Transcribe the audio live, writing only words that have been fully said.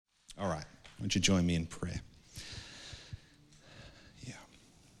Won't you join me in prayer? Yeah.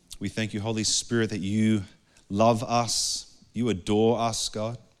 We thank you, Holy Spirit, that you love us. You adore us,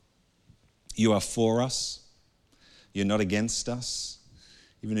 God. You are for us. You're not against us.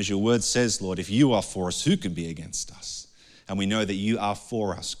 Even as your word says, Lord, if you are for us, who can be against us? And we know that you are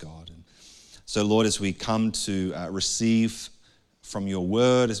for us, God. And so, Lord, as we come to receive from your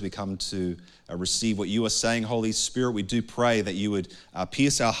word, as we come to receive what you are saying, Holy Spirit, we do pray that you would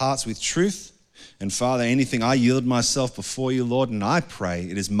pierce our hearts with truth. And Father, anything I yield myself before you, Lord, and I pray,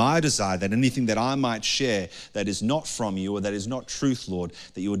 it is my desire that anything that I might share that is not from you or that is not truth, Lord,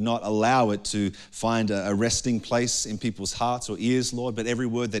 that you would not allow it to find a resting place in people's hearts or ears, Lord, but every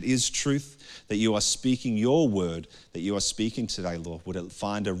word that is truth, that you are speaking your word, that you are speaking today, Lord, would it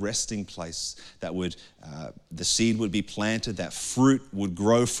find a resting place that would, the seed would be planted, that fruit would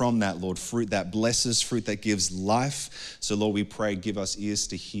grow from that, Lord, fruit that blesses, fruit that gives life. So, Lord, we pray, give us ears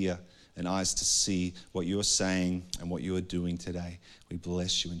to hear and eyes to see what you are saying and what you are doing today. We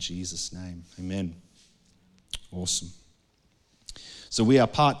bless you in Jesus' name. Amen. Awesome. So we are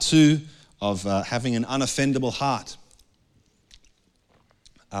part 2 of having an unoffendable heart.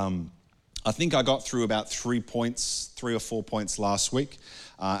 I think I got through about 3 or 4 points last week.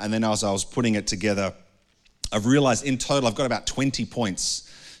 And then as I was putting it together, I've realized in total I've got about 20 points.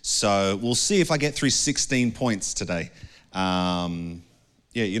 So we'll see if I get through 16 points today.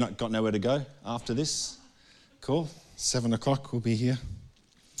 Yeah, you're not got nowhere to go after this? Cool. 7 o'clock, we'll be here.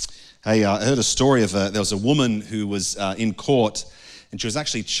 Hey, I heard a story of there was a woman who was in court, and she was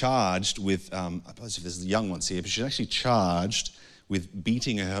actually charged with, I suppose if there's young ones here, but she was actually charged with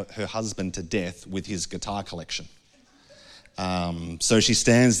beating her husband to death with his guitar collection. So she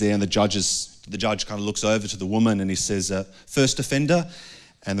stands there, and the judge kind of looks over to the woman, and he says, first offender?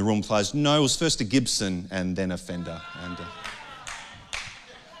 And the woman replies, no, it was first a Gibson and then a Fender. And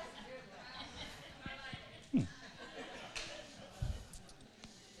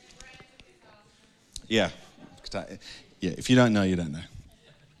Yeah, if you don't know, you don't know.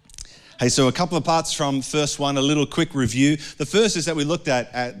 Hey, so a couple of parts from first one, a little quick review. The first is that we looked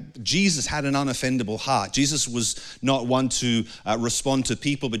at Jesus had an unoffendable heart. Jesus was not one to respond to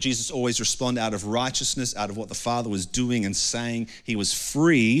people, but Jesus always responded out of righteousness, out of what the Father was doing and saying. He was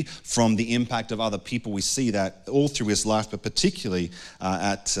free from the impact of other people. We see that all through his life, but particularly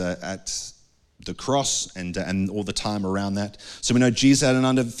at the cross and all the time around that. So we know Jesus had an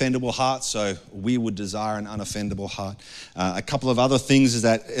unoffendable heart, so we would desire an unoffendable heart. A couple of other things is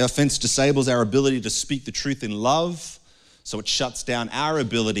that offense disables our ability to speak the truth in love, so it shuts down our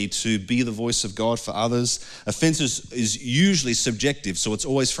ability to be the voice of God for others. Offense is usually subjective, so it's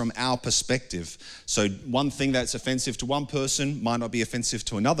always from our perspective. So one thing that's offensive to one person might not be offensive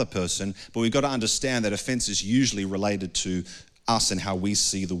to another person, but we've got to understand that offense is usually related to us and how we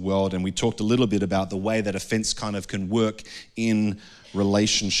see the world. And we talked a little bit about the way that offense kind of can work in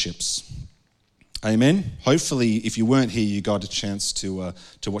relationships. Amen. Hopefully, if you weren't here, you got a chance to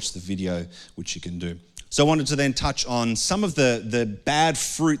watch the video, which you can do. So I wanted to then touch on some of the bad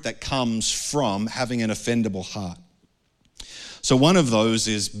fruit that comes from having an offendable heart. So one of those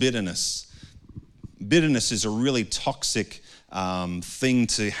is bitterness. Bitterness is a really toxic thing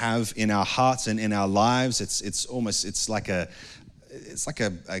to have in our hearts and in our lives. It's like a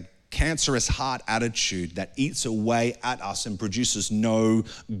cancerous heart attitude that eats away at us and produces no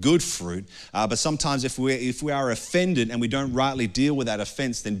good fruit. But sometimes if we are offended and we don't rightly deal with that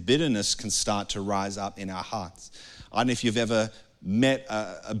offense, then bitterness can start to rise up in our hearts. I don't know if you've ever met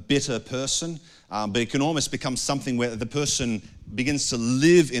a bitter person, but it can almost become something where the person begins to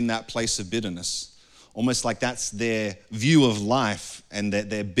live in that place of bitterness. Almost like that's their view of life, and that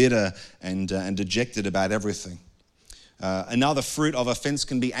they're bitter and dejected about everything. Another fruit of offense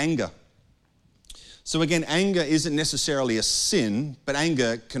can be anger. So again, anger isn't necessarily a sin, but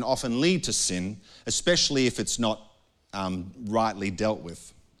anger can often lead to sin, especially if it's not rightly dealt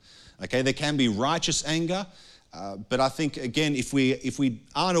with. Okay, there can be righteous anger, but I think, again, if we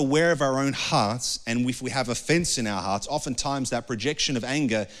aren't aware of our own hearts and if we have offense in our hearts, oftentimes that projection of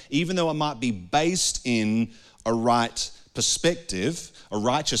anger, even though it might be based in a right perspective, a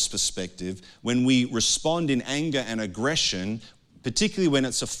righteous perspective, when we respond in anger and aggression, particularly when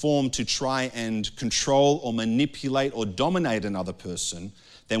it's a form to try and control or manipulate or dominate another person,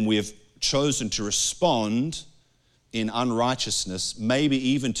 then we've chosen to respond in unrighteousness, maybe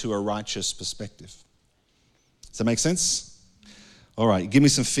even to a righteous perspective. Does that make sense? All right, give me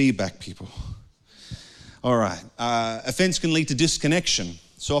some feedback, people. All right, offense can lead to disconnection.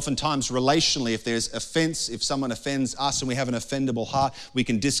 So oftentimes relationally, if there's offense, if someone offends us and we have an offendable heart, we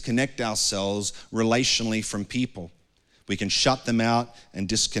can disconnect ourselves relationally from people. We can shut them out and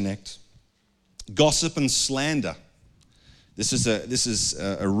disconnect. Gossip and slander. This is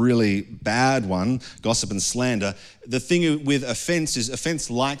a really bad one, gossip and slander. The thing with offense is offense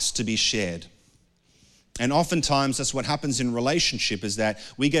likes to be shared. And oftentimes that's what happens in relationship, is that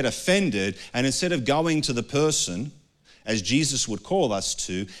we get offended, and instead of going to the person, as Jesus would call us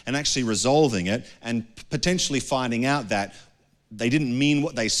to, and actually resolving it and potentially finding out that they didn't mean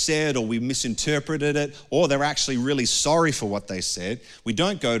what they said, or we misinterpreted it, or they're actually really sorry for what they said, we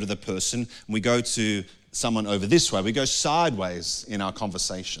don't go to the person, we go to someone over this way. We go sideways in our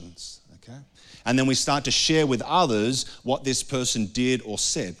conversations, okay? And then we start to share with others what this person did or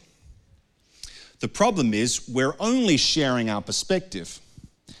said. The problem is we're only sharing our perspective.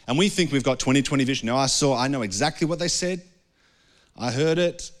 And we think we've got 20/20 vision. No, I know exactly what they said. I heard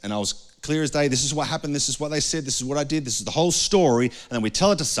it, and I was clear as day. This is what happened. This is what they said. This is what I did. This is the whole story. And then we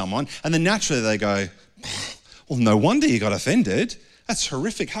tell it to someone, and then naturally they go, well, no wonder you got offended. That's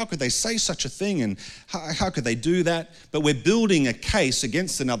horrific. How could they say such a thing? And how could they do that? But we're building a case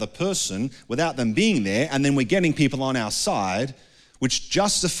against another person without them being there, and then we're getting people on our side, which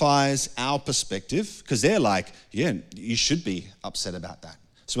justifies our perspective, because they're like, yeah, you should be upset about that.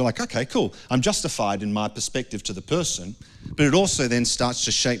 So we're like, okay, cool. I'm justified in my perspective to the person, but it also then starts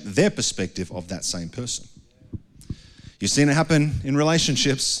to shape their perspective of that same person. You've seen it happen in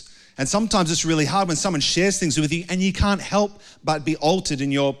relationships, and sometimes it's really hard when someone shares things with you and you can't help but be altered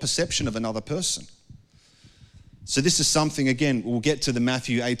in your perception of another person. So this is something, again, we'll get to the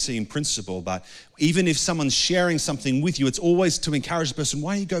Matthew 18 principle, but even if someone's sharing something with you, it's always to encourage the person,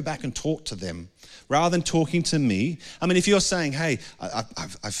 why don't you go back and talk to them rather than talking to me? I mean, if you're saying, hey,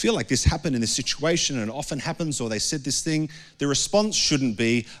 I feel like this happened in this situation and it often happens, or they said this thing, the response shouldn't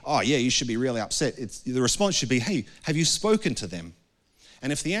be, oh yeah, you should be really upset. The response should be, hey, have you spoken to them?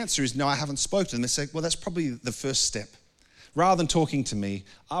 And if the answer is no, I haven't spoken to them, they say, well, that's probably the first step. Rather than talking to me,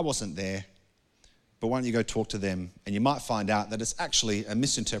 I wasn't there, but why don't you go talk to them? And you might find out that it's actually a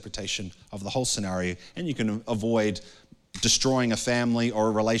misinterpretation of the whole scenario, and you can avoid destroying a family or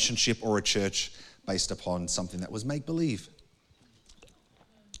a relationship or a church based upon something that was make-believe.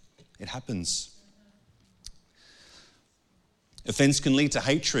 It happens. Offense can lead to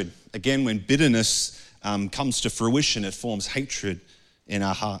hatred. Again, when bitterness comes to fruition, it forms hatred in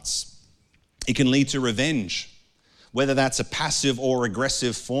our hearts. It can lead to revenge, whether that's a passive or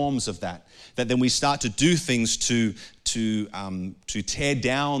aggressive forms of that then we start to do things to tear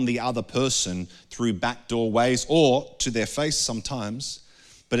down the other person through backdoor ways or to their face sometimes.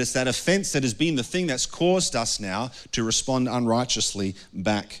 But it's that offense that has been the thing that's caused us now to respond unrighteously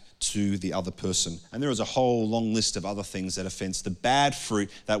back to the other person. And there is a whole long list of other things that offense, the bad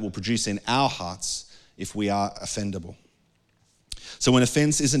fruit that will produce in our hearts if we are offendable. So when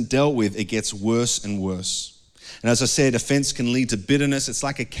offense isn't dealt with, it gets worse and worse. And as I said, offense can lead to bitterness. It's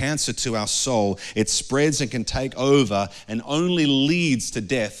like a cancer to our soul. It spreads and can take over and only leads to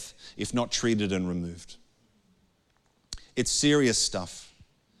death if not treated and removed. It's serious stuff.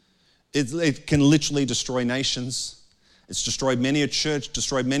 It can literally destroy nations. It's destroyed many a church,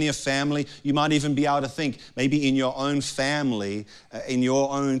 destroyed many a family. You might even be able to think, maybe in your own family, in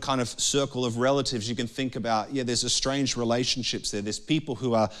your own kind of circle of relatives, you can think about, there's estranged relationships there. There's people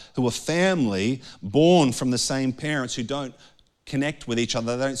who are family, born from the same parents, who don't connect with each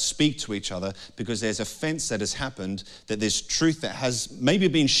other, they don't speak to each other because there's offense that has happened, that there's truth that has maybe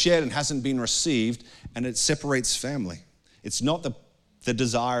been shared and hasn't been received, and it separates family. It's not the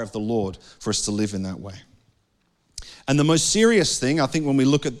desire of the Lord for us to live in that way. And the most serious thing, I think, when we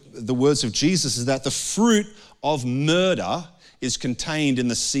look at the words of Jesus is that the fruit of murder is contained in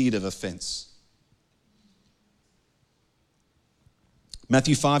the seed of offense.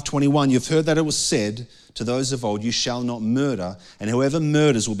 Matthew 5:21, you've heard that it was said to those of old, you shall not murder, and whoever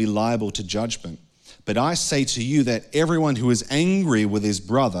murders will be liable to judgment. But I say to you that everyone who is angry with his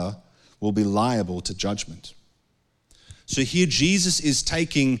brother will be liable to judgment. So here Jesus is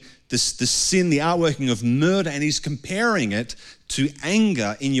taking the sin, the outworking of murder, and he's comparing it to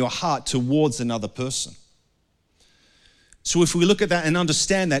anger in your heart towards another person. So if we look at that and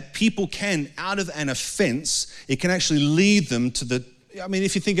understand that people can, out of an offense, it can actually lead them to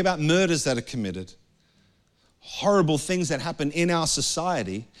if you think about murders that are committed, horrible things that happen in our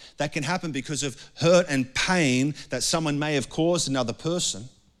society that can happen because of hurt and pain that someone may have caused another person,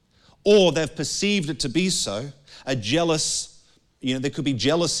 or they've perceived it to be so, there could be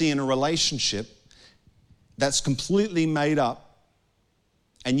jealousy in a relationship that's completely made up,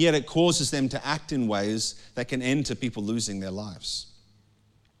 and yet it causes them to act in ways that can end to people losing their lives.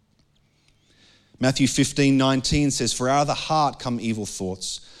 Matthew 15:19 says, for out of the heart come evil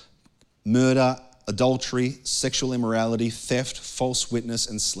thoughts, murder, adultery, sexual immorality, theft, false witness,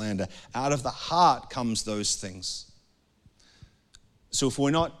 and slander. Out of the heart comes those things. So if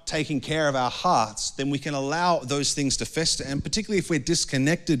we're not taking care of our hearts, then we can allow those things to fester. And particularly if we're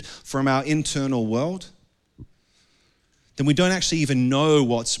disconnected from our internal world, then we don't actually even know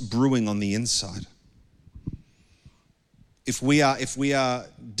what's brewing on the inside. If we are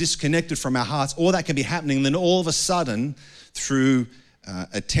disconnected from our hearts, all that can be happening, then all of a sudden, through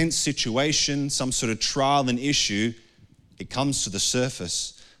a tense situation, some sort of trial and issue, it comes to the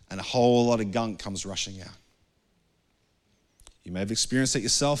surface and a whole lot of gunk comes rushing out. You may have experienced it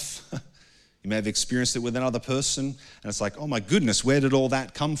yourself. You may have experienced it with another person, and it's like, oh my goodness, where did all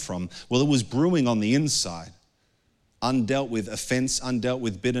that come from? Well, it was brewing on the inside. Undealt with offense, undealt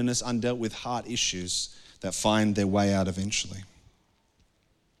with bitterness, undealt with heart issues that find their way out eventually.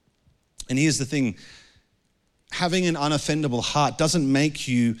 And here's the thing. Having an unoffendable heart doesn't make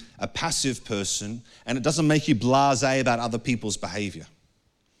you a passive person, and it doesn't make you blasé about other people's behavior.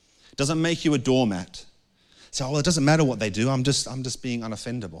 It doesn't make you a doormat. So, well, it doesn't matter what they do, I'm just being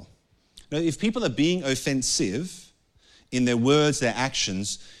unoffendable. Now, if people are being offensive in their words, their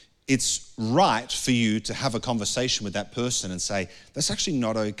actions, it's right for you to have a conversation with that person and say, that's actually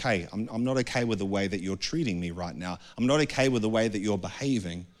not okay. I'm not okay with the way that you're treating me right now. I'm not okay with the way that you're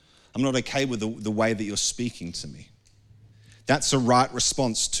behaving. I'm not okay with the way that you're speaking to me. That's a right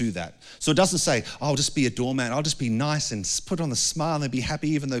response to that. So it doesn't say, oh, I'll just be a doormat. I'll just be nice and put on a smile and be happy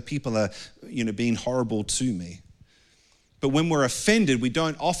even though people are, being horrible to me. But when we're offended, we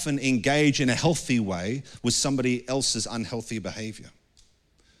don't often engage in a healthy way with somebody else's unhealthy behavior.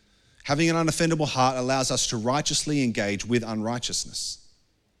 Having an unoffendable heart allows us to righteously engage with unrighteousness.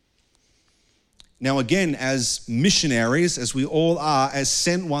 Now again, as missionaries, as we all are, as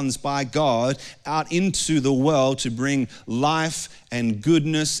sent ones by God out into the world to bring life and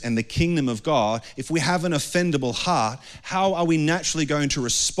goodness and the kingdom of God, if we have an offendable heart, how are we naturally going to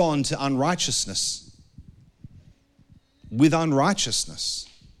respond to unrighteousness? With unrighteousness.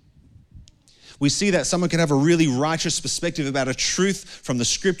 We see that someone can have a really righteous perspective about a truth from the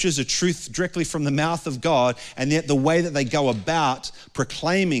scriptures, a truth directly from the mouth of God, and yet the way that they go about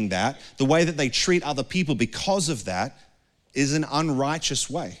proclaiming that, the way that they treat other people because of that, is an unrighteous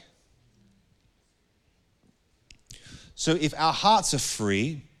way. So if our hearts are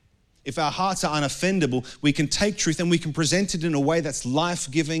free, if our hearts are unoffendable, we can take truth and we can present it in a way that's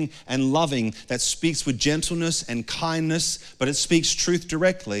life-giving and loving, that speaks with gentleness and kindness, but it speaks truth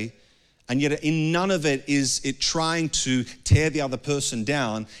directly. And yet in none of it is it trying to tear the other person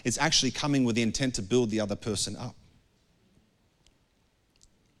down. It's actually coming with the intent to build the other person up.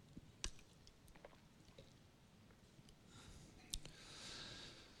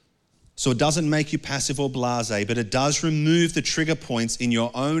 So it doesn't make you passive or blasé, but it does remove the trigger points in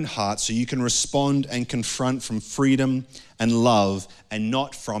your own heart so you can respond and confront from freedom and love and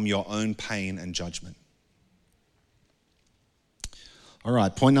not from your own pain and judgment. All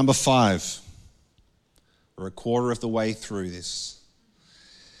right, point number 5. We're a quarter of the way through this.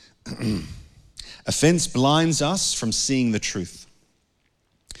 Offense blinds us from seeing the truth.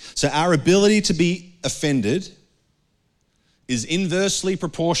 So our ability to be offended is inversely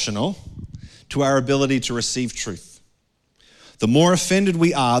proportional to our ability to receive truth. The more offended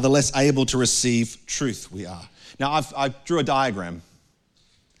we are, the less able to receive truth we are. Now, I drew a diagram.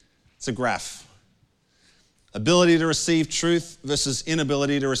 It's a graph. Ability to receive truth versus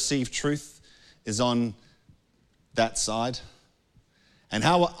inability to receive truth is on that side. And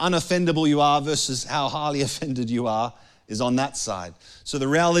how unoffendable you are versus how highly offended you are is on that side. So the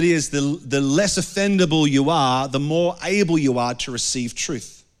reality is the less offendable you are, the more able you are to receive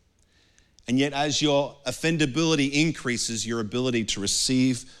truth. And yet as your offendability increases, your ability to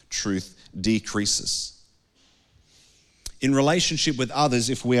receive truth decreases. In relationship with others,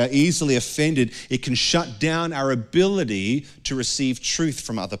 if we are easily offended, it can shut down our ability to receive truth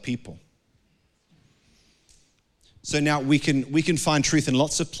from other people. So now we can find truth in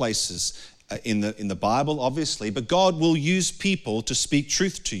lots of places in the Bible, obviously, but God will use people to speak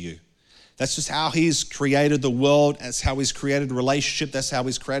truth to you. That's just how He's created the world. That's how He's created a relationship. That's how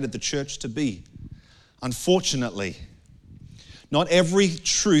He's created the church to be. Unfortunately, not every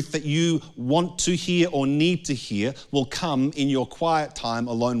truth that you want to hear or need to hear will come in your quiet time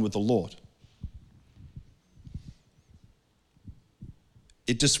alone with the Lord.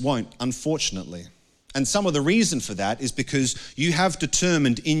 It just won't, unfortunately. And some of the reason for that is because you have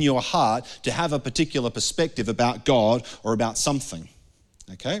determined in your heart to have a particular perspective about God or about something,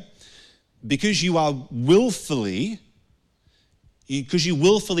 okay? Because you willfully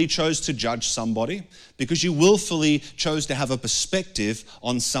chose to judge somebody, because you willfully chose to have a perspective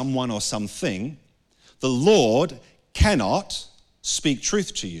on someone or something, the Lord cannot speak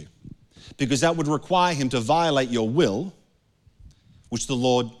truth to you, because that would require him to violate your will, which the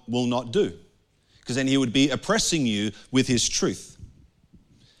Lord will not do, because then he would be oppressing you with his truth.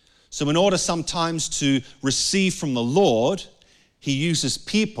 So in order sometimes to receive from the Lord, he uses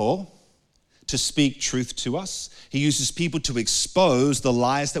people to speak truth to us. He uses people to expose the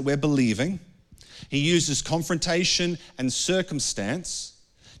lies that we're believing. He uses confrontation and circumstance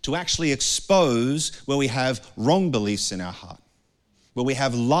to actually expose where we have wrong beliefs in our heart, where we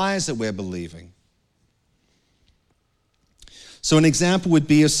have lies that we're believing. So an example would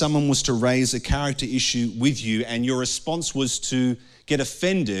be if someone was to raise a character issue with you and your response was to get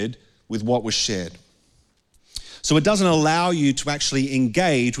offended with what was shared. So it doesn't allow you to actually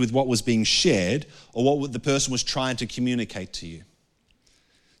engage with what was being shared or what the person was trying to communicate to you.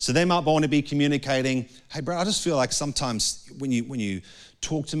 So they might want to be communicating, hey bro, I just feel like sometimes when you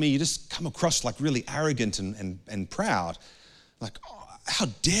talk to me, you just come across like really arrogant and proud. Like, oh, how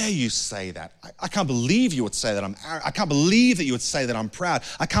dare you say that? I can't believe you would say that I can't believe that you would say that I'm proud.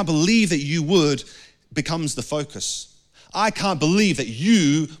 I can't believe that you would, becomes the focus. I can't believe that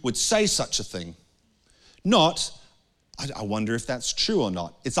you would say such a thing. Not, I wonder if that's true or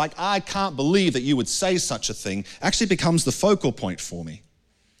not. It's like, I can't believe that you would say such a thing, actually becomes the focal point for me.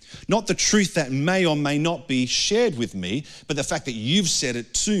 Not the truth that may or may not be shared with me, but the fact that you've said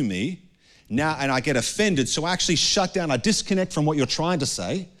it to me now, and I get offended. So I actually shut down, I disconnect from what you're trying to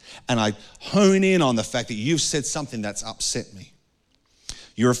say, and I hone in on the fact that you've said something that's upset me.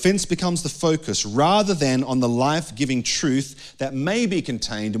 Your offense becomes the focus rather than on the life-giving truth that may be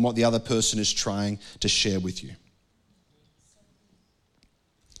contained in what the other person is trying to share with you.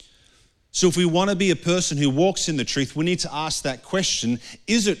 So if we want to be a person who walks in the truth, we need to ask that question,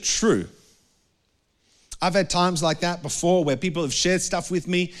 is it true? I've had times like that before where people have shared stuff with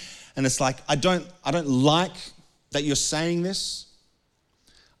me and it's like, I don't like that you're saying this.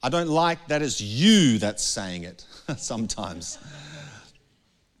 I don't like that it's you that's saying it sometimes.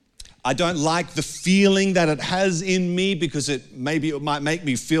 I don't like the feeling that it has in me because it might make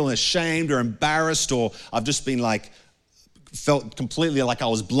me feel ashamed or embarrassed, or I've just been felt completely like I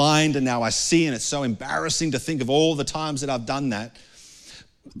was blind and now I see, and it's so embarrassing to think of all the times that I've done that.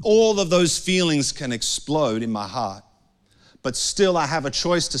 All of those feelings can explode in my heart. But still I have a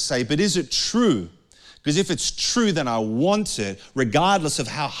choice to say, but is it true? Because if it's true, then I want it, regardless of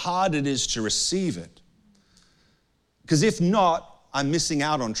how hard it is to receive it. Because if not, I'm missing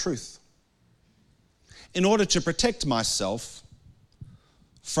out on truth. In order to protect myself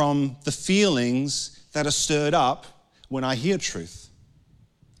from the feelings that are stirred up when I hear truth.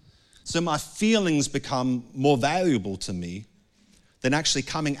 So my feelings become more valuable to me than actually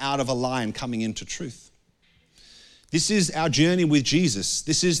coming out of a lie and coming into truth. This is our journey with Jesus.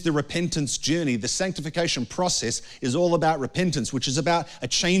 This is the repentance journey. The sanctification process is all about repentance, which is about a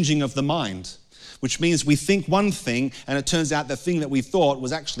changing of the mind, which means we think one thing and it turns out the thing that we thought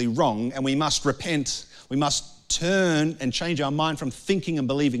was actually wrong, and we must repent. We must turn and change our mind from thinking and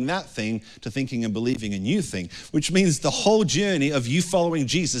believing that thing to thinking and believing a new thing, which means the whole journey of you following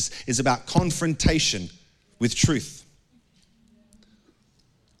Jesus is about confrontation with truth.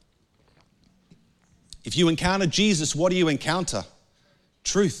 If you encounter Jesus, what do you encounter?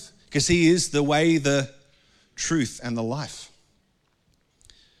 Truth, because he is the way, the truth, and the life.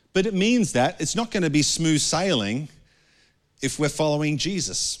 But it means that it's not going to be smooth sailing if we're following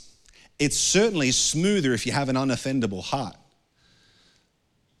Jesus. It's certainly smoother if you have an unoffendable heart,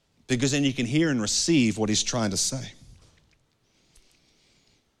 because then you can hear and receive what he's trying to say.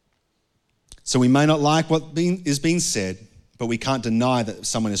 So we may not like what is being said, but we can't deny that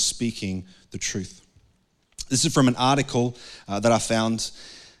someone is speaking the truth. This is from an article that I found.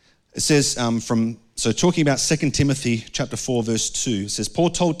 It says, talking about 2 Timothy chapter 4, verse 2, it says, Paul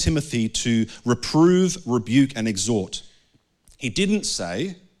told Timothy to reprove, rebuke, and exhort. He didn't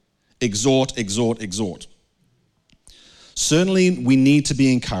say, exhort, exhort, exhort. Certainly, we need to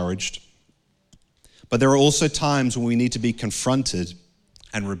be encouraged, but there are also times when we need to be confronted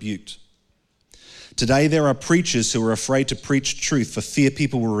and rebuked. Today, there are preachers who are afraid to preach truth for fear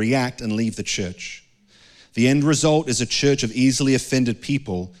people will react and leave the church. The end result is a church of easily offended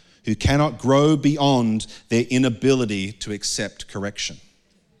people who cannot grow beyond their inability to accept correction.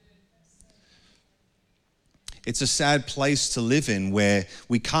 It's a sad place to live in where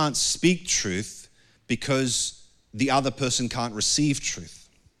we can't speak truth because the other person can't receive truth.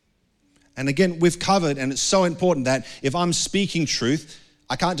 And again, we've covered, and it's so important that if I'm speaking truth,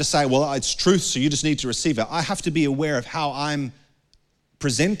 I can't just say, well, it's truth, so you just need to receive it. I have to be aware of how I'm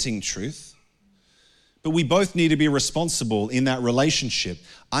presenting truth, But we both need to be responsible in that relationship.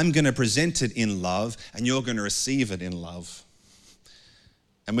 I'm going to present it in love, and you're going to receive it in love.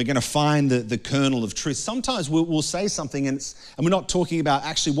 And we're going to find the kernel of truth. Sometimes we'll say something and we're not talking about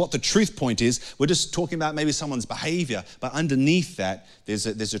actually what the truth point is. We're just talking about maybe someone's behavior. But underneath that, there's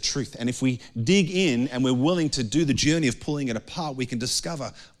a truth. And if we dig in and we're willing to do the journey of pulling it apart, we can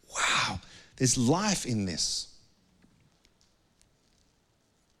discover, wow, there's life in this.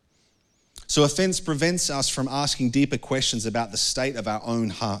 So offense prevents us from asking deeper questions about the state of our own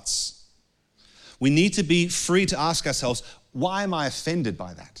hearts. We need to be free to ask ourselves, why am I offended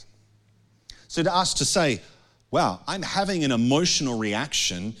by that? So to us to say, wow, I'm having an emotional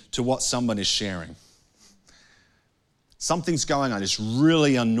reaction to what someone is sharing. Something's going on, it's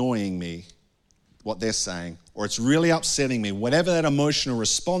really annoying me, what they're saying, or it's really upsetting me, whatever that emotional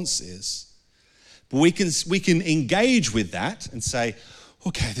response is. But we can engage with that and say,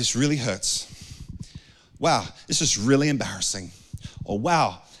 okay, this really hurts. Wow, this is really embarrassing. Or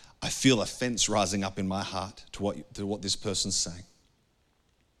wow, I feel offense rising up in my heart to what this person's saying.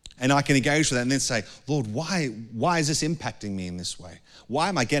 And I can engage with that and then say, Lord, why is this impacting me in this way? Why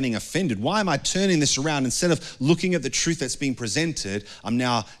am I getting offended? Why am I turning this around? Instead of looking at the truth that's being presented, I'm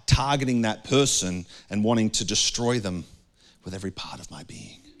now targeting that person and wanting to destroy them with every part of my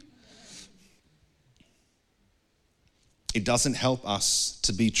being. It doesn't help us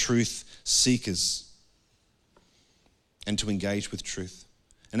to be truth seekers and to engage with truth.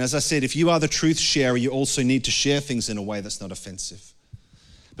 And as I said, if you are the truth sharer, you also need to share things in a way that's not offensive.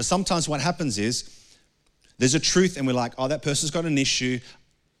 But sometimes what happens is there's a truth and we're like, oh, that person's got an issue.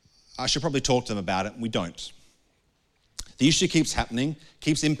 I should probably talk to them about it. We don't. The issue keeps happening,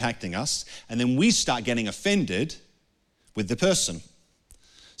 keeps impacting us, and then we start getting offended with the person.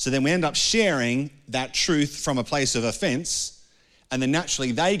 So then we end up sharing that truth from a place of offense, and then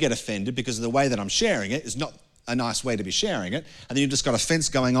naturally they get offended because of the way that I'm sharing it is not a nice way to be sharing it, and then you've just got offense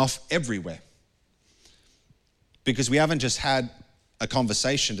going off everywhere. Because we haven't just had a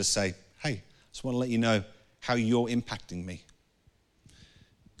conversation to say, hey, I just want to let you know how you're impacting me.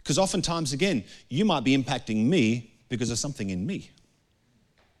 Because oftentimes, again, you might be impacting me because of something in me.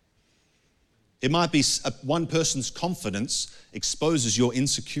 It might be one person's confidence exposes your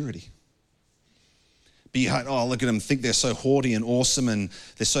insecurity. Be like, oh, look at them, think they're so haughty and awesome and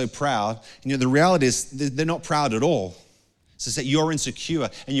they're so proud. And the reality is they're not proud at all. It's just that you're insecure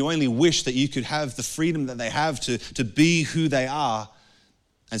and you only wish that you could have the freedom that they have to be who they are.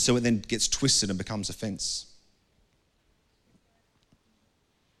 And so it then gets twisted and becomes offense.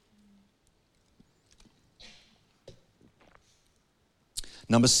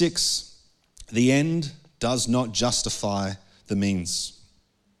 Number 6, the end does not justify the means.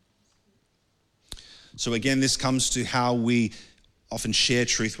 So again, this comes to how we often share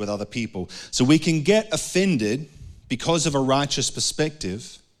truth with other people. So we can get offended because of a righteous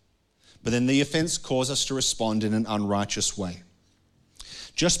perspective, but then the offense causes us to respond in an unrighteous way.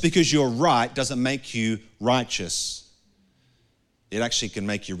 Just because you're right doesn't make you righteous. It actually can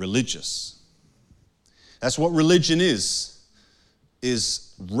make you religious. That's what religion is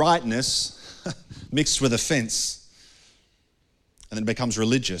rightness mixed with offense, and then it becomes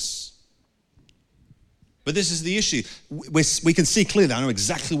religious. But this is the issue. We can see clearly, I know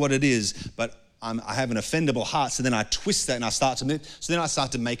exactly what it is, but I have an offendable heart, so then I twist that and I start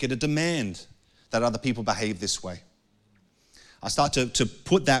to make it a demand that other people behave this way. I start to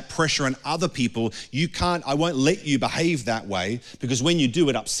put that pressure on other people. I won't let you behave that way because when you do,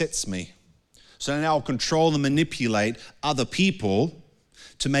 it upsets me. So now I'll control and manipulate other people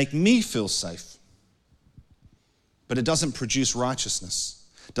to make me feel safe. But it doesn't produce righteousness.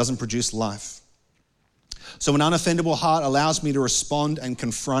 It doesn't produce life. So an unoffendable heart allows me to respond and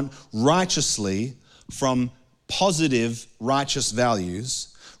confront righteously from positive, righteous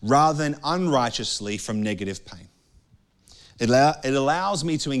values rather than unrighteously from negative pain. It allows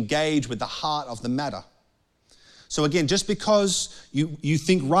me to engage with the heart of the matter. So again, just because you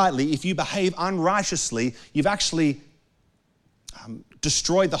think rightly, if you behave unrighteously, you've actually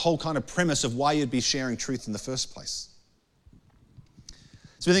destroyed the whole kind of premise of why you'd be sharing truth in the first place.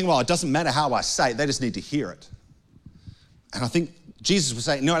 So we think, well, it doesn't matter how I say it, they just need to hear it. And I think Jesus would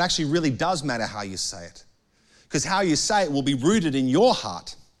say, no, it actually really does matter how you say it. Because how you say it will be rooted in your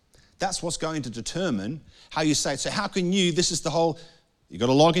heart. That's what's going to determine how you say it. So how can you got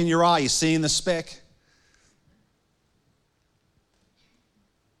a log in your eye, you're seeing the speck.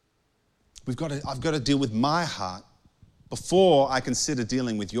 I've got to deal with my heart before I consider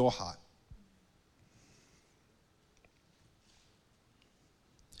dealing with your heart.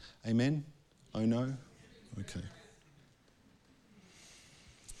 Amen? Oh no? Okay.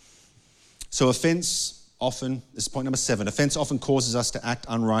 So offense often, this is point number 7, offense often causes us to act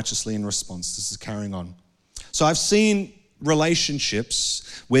unrighteously in response. This is carrying on. So I've seen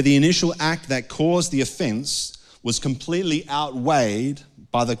relationships where the initial act that caused the offense was completely outweighed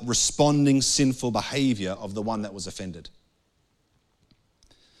by the responding sinful behavior of the one that was offended.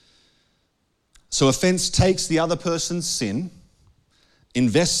 So offense takes the other person's sin,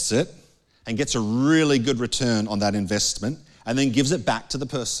 invests it, and gets a really good return on that investment, and then gives it back to the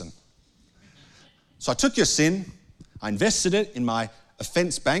person. So I took your sin, I invested it in my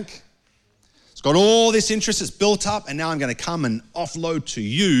offense bank. It's got all this interest, it's built up, and now I'm going to come and offload to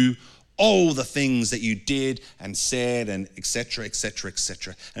you all the things that you did and said and et cetera, et cetera, et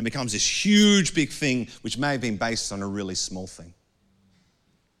cetera. And it becomes this huge big thing which may have been based on a really small thing.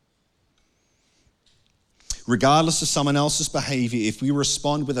 Regardless of someone else's behavior, if we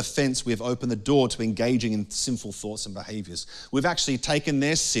respond with offense, we have opened the door to engaging in sinful thoughts and behaviors. We've actually taken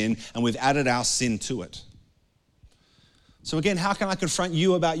their sin and we've added our sin to it. So again, how can I confront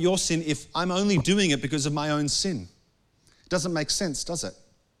you about your sin if I'm only doing it because of my own sin? It doesn't make sense, does it?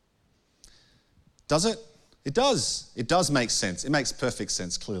 Does it? It does. It does make sense. It makes perfect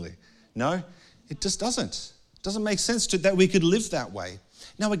sense, clearly. No, it just doesn't. It doesn't make sense that we could live that way.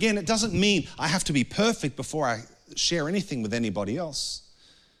 Now, again, it doesn't mean I have to be perfect before I share anything with anybody else.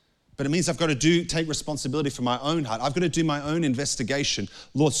 But it means I've got to take responsibility for my own heart. I've got to do my own investigation.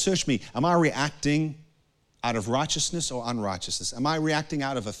 Lord, search me. Am I reacting out of righteousness or unrighteousness? Am I reacting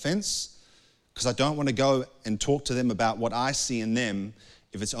out of offense? Because I don't want to go and talk to them about what I see in them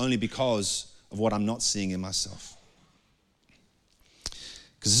if it's only because of what I'm not seeing in myself.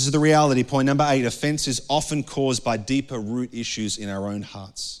 Because this is the reality. Point number 8, offense is often caused by deeper root issues in our own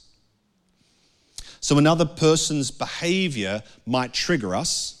hearts. So another person's behavior might trigger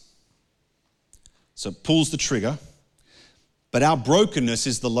us. So it pulls the trigger. But our brokenness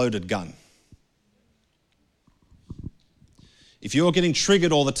is the loaded gun. If you're getting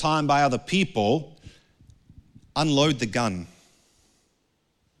triggered all the time by other people, unload the gun.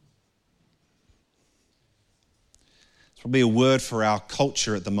 Probably a word for our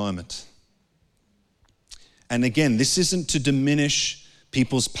culture at the moment. And again, this isn't to diminish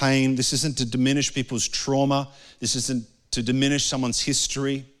people's pain. This isn't to diminish people's trauma. This isn't to diminish someone's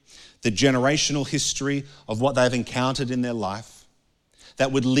history, the generational history of what they've encountered in their life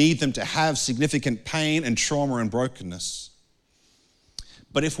that would lead them to have significant pain and trauma and brokenness.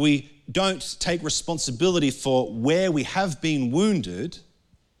 But if we don't take responsibility for where we have been wounded,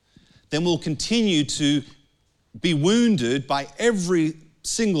 then we'll continue to be wounded by every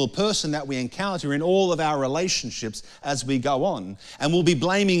single person that we encounter in all of our relationships as we go on. And we'll be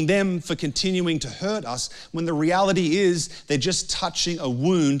blaming them for continuing to hurt us when the reality is they're just touching a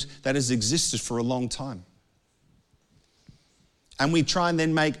wound that has existed for a long time. And we try and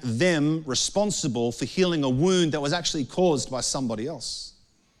then make them responsible for healing a wound that was actually caused by somebody else.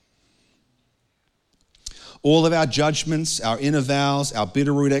 All of our judgments, our inner vows, our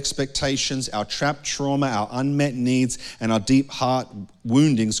bitter root expectations, our trapped trauma, our unmet needs, and our deep heart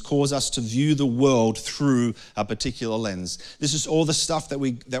woundings cause us to view the world through a particular lens. This is all the stuff that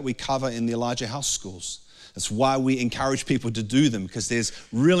we cover in the Elijah House schools. That's why we encourage people to do them, because there's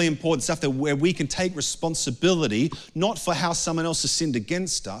really important stuff where we can take responsibility, not for how someone else has sinned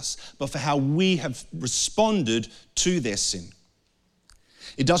against us, but for how we have responded to their sin.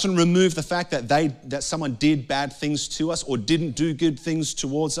 It doesn't remove the fact that someone did bad things to us or didn't do good things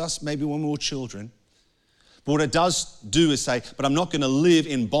towards us, maybe when we were children. But what it does do is say, but I'm not going to live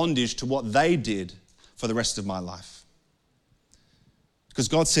in bondage to what they did for the rest of my life. Because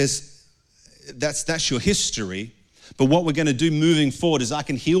God says, that's your history, but what we're going to do moving forward is I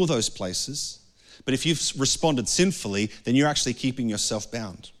can heal those places, but if you've responded sinfully, then you're actually keeping yourself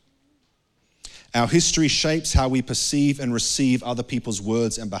bound. Our history shapes how we perceive and receive other people's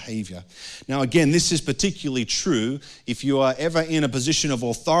words and behavior. Now, again, this is particularly true if you are ever in a position of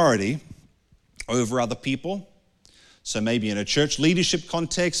authority over other people. So maybe in a church leadership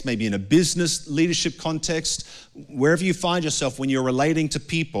context, maybe in a business leadership context, wherever you find yourself when you're relating to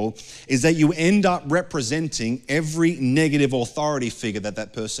people, is that you end up representing every negative authority figure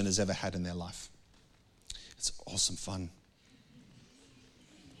that person has ever had in their life. It's awesome fun.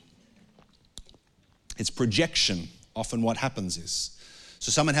 It's projection, often what happens is.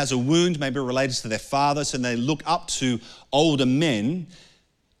 So someone has a wound, maybe related to their fathers, and they look up to older men,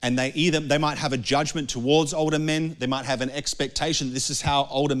 And they might have a judgment towards older men. They might have an expectation that this is how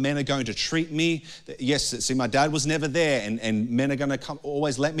older men are going to treat me. Yes, see, my dad was never there, and men are going to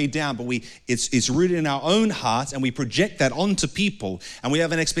always let me down. But it's rooted in our own hearts, and we project that onto people. And we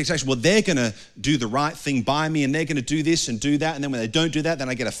have an expectation, well, they're going to do the right thing by me, and they're going to do this and do that. And then when they don't do that, then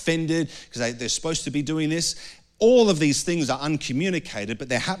I get offended because they're supposed to be doing this. All of these things are uncommunicated, but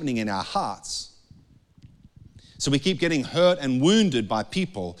they're happening in our hearts. So we keep getting hurt and wounded by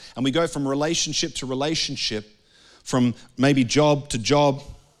people, and we go from relationship to relationship, from maybe job to job,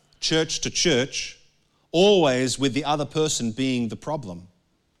 church to church, always with the other person being the problem.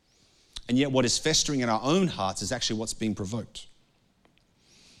 And yet what is festering in our own hearts is actually what's being provoked.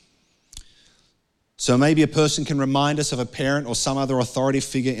 So maybe a person can remind us of a parent or some other authority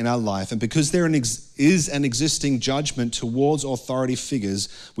figure in our life, and because there is an existing judgment towards authority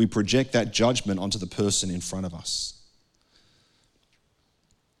figures, we project that judgment onto the person in front of us.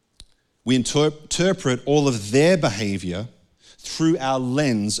 We interpret all of their behavior through our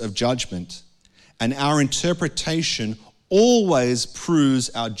lens of judgment, and our interpretation always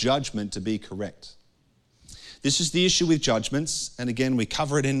proves our judgment to be correct. This is the issue with judgments, and again, we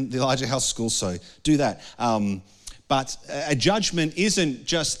cover it in the Elijah House School, so do that. But a judgment isn't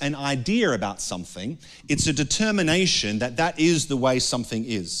just an idea about something, it's a determination that that is the way something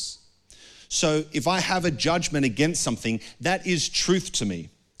is. So if I have a judgment against something, that is truth to me.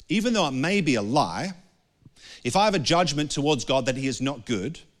 Even though it may be a lie, if I have a judgment towards God that He is not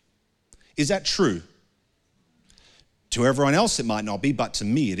good, is that true? To everyone else it might not be, but to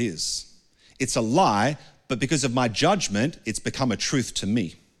me it is. It's a lie, but because of my judgment, it's become a truth to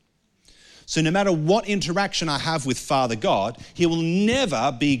me. So no matter what interaction I have with Father God, He will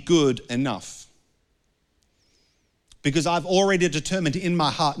never be good enough. Because I've already determined in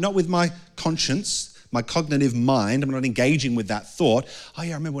my heart, not with my conscience, my cognitive mind, I'm not engaging with that thought, oh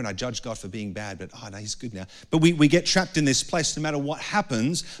yeah, I remember when I judged God for being bad, but oh no, He's good now. But we get trapped in this place. No matter what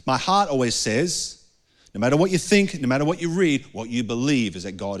happens, my heart always says, no matter what you think, no matter what you read, what you believe is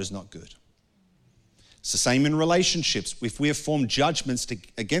that God is not good. It's the same in relationships. If we have formed judgments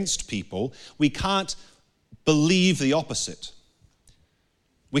against people, we can't believe the opposite.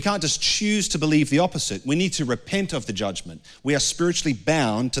 We can't just choose to believe the opposite. We need to repent of the judgment. We are spiritually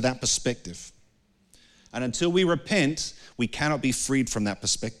bound to that perspective. And until we repent, we cannot be freed from that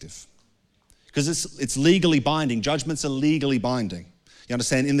perspective. Because it's legally binding. Judgments are legally binding. You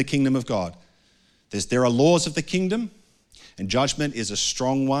understand? In the kingdom of God. There are laws of the kingdom, and judgment is a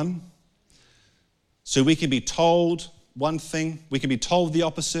strong one. So we can be told one thing, we can be told the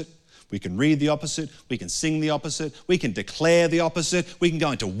opposite, we can read the opposite, we can sing the opposite, we can declare the opposite, we can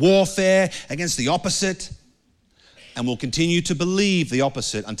go into warfare against the opposite, and we'll continue to believe the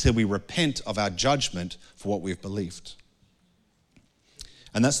opposite until we repent of our judgment for what we've believed.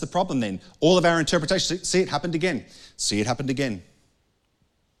 And that's the problem then. All of our interpretations, see it happened again, see it happened again.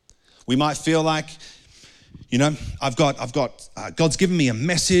 We might feel like, you know, I've got God's given me a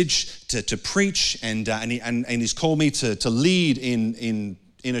message to preach, and He's called me to lead in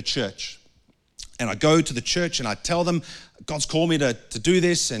a church. And I go to the church and I tell them, God's called me to do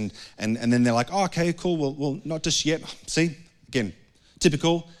this, and then they're like, oh, okay, cool, well, not just yet. See, again,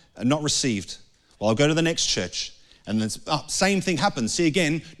 typical, not received. Well, I'll go to the next church, and then same thing happens. See,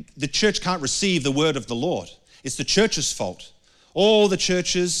 again, the church can't receive the word of the Lord. It's the church's fault. All the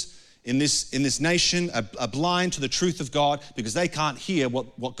churches in this nation are blind to the truth of God because they can't hear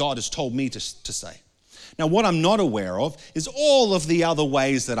what God has told me to say. Now, what I'm not aware of is all of the other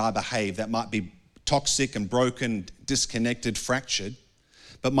ways that I behave that might be toxic and broken, disconnected, fractured.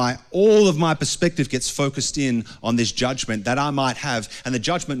 But all of my perspective gets focused in on this judgment that I might have, and the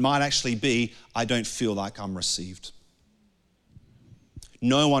judgment might actually be, I don't feel like I'm received.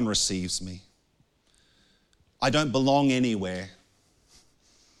 No one receives me. I don't belong anywhere.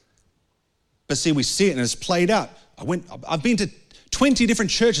 But see, we see it and it's played out. I've been to 20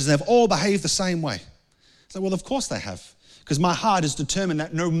 different churches and they've all behaved the same way. So, well, of course they have. Because my heart is determined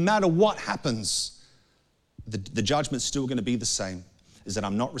that no matter what happens, the judgment's still going to be the same. Is that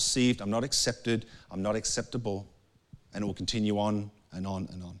I'm not received, I'm not accepted, I'm not acceptable. And it will continue on and on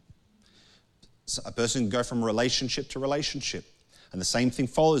and on. So a person can go from relationship to relationship. And the same thing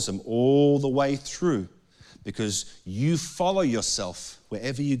follows them all the way through. Because you follow yourself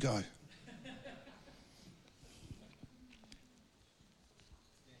wherever you go.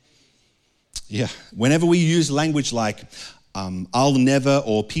 Yeah, whenever we use language like I'll never,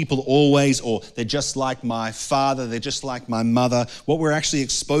 or people always, or they're just like my father, they're just like my mother, what we're actually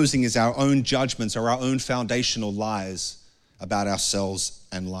exposing is our own judgments or our own foundational lies about ourselves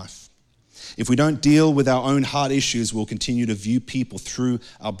and life. If we don't deal with our own heart issues, we'll continue to view people through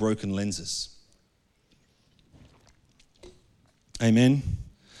our broken lenses. Amen?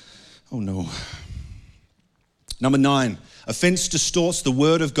 Oh no. Number 9, offense distorts the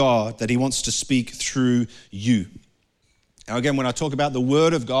word of God that he wants to speak through you. Now again, when I talk about the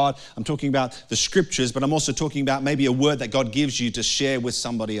word of God, I'm talking about the scriptures, but I'm also talking about maybe a word that God gives you to share with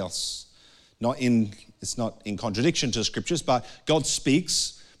somebody else. It's not in contradiction to the scriptures, but God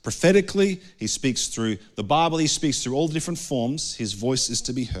speaks prophetically. He speaks through the Bible. He speaks through all the different forms. His voice is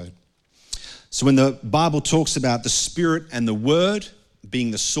to be heard. So when the Bible talks about the Spirit and the Word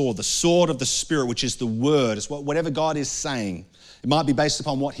being the sword of the Spirit, which is the Word, is whatever God is saying. It might be based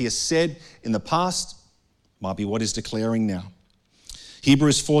upon what he has said in the past, might be what he's declaring now.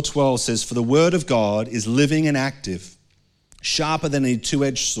 Hebrews 4:12 says, "For the Word of God is living and active, sharper than a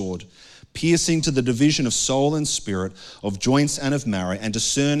two-edged sword, piercing to the division of soul and spirit, of joints and of marrow, and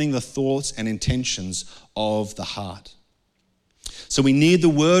discerning the thoughts and intentions of the heart." So we need the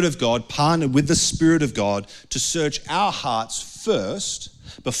Word of God partnered with the Spirit of God to search our hearts first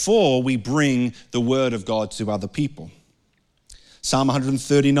before we bring the Word of God to other people. Psalm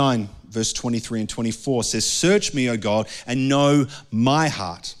 139, verse 23 and 24 says, "Search me, O God, and know my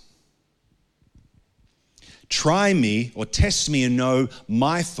heart. Try me or test me and know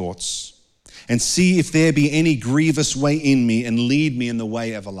my thoughts, and see if there be any grievous way in me, and lead me in the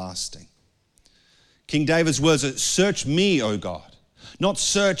way everlasting." King David's words are, "Search me, O God." Not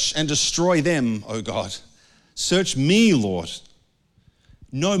search and destroy them, O God. Search me, Lord.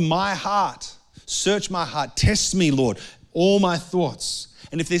 Know my heart. Search my heart. Test me, Lord, all my thoughts.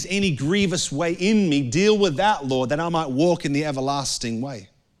 And if there's any grievous way in me, deal with that, Lord, that I might walk in the everlasting way.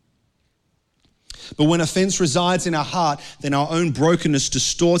 But when offense resides in our heart, then our own brokenness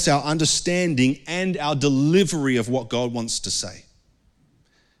distorts our understanding and our delivery of what God wants to say.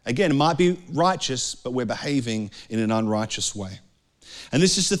 Again, it might be righteous, but we're behaving in an unrighteous way. And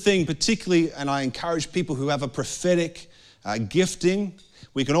this is the thing, particularly, and I encourage people who have a prophetic gifting.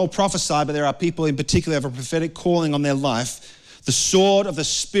 We can all prophesy, but there are people in particular who have a prophetic calling on their life. The sword of the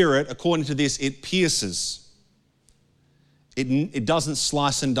Spirit, according to this, it pierces. It doesn't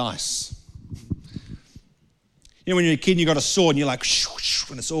slice and dice. You know, when you're a kid and you got a sword and you're like, shoo,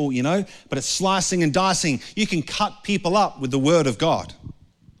 shoo, and it's all, but it's slicing and dicing. You can cut people up with the Word of God.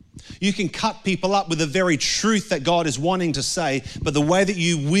 You can cut people up with the very truth that God is wanting to say, but the way that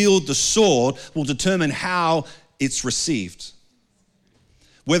you wield the sword will determine how it's received.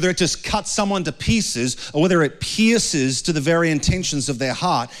 Whether it just cuts someone to pieces or whether it pierces to the very intentions of their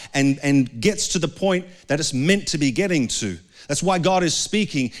heart and gets to the point that it's meant to be getting to. That's why God is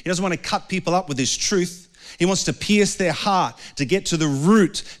speaking. He doesn't want to cut people up with his truth. He wants to pierce their heart, to get to the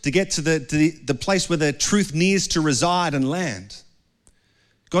root, to get to the place where the truth needs to reside and land.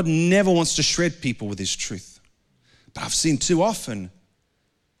 God never wants to shred people with his truth. But I've seen too often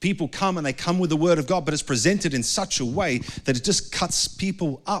people come and they come with the Word of God, but it's presented in such a way that it just cuts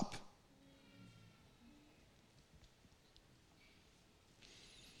people up.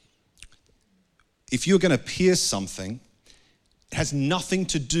 If you're going to pierce something, it has nothing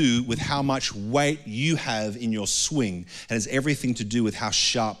to do with how much weight you have in your swing. It has everything to do with how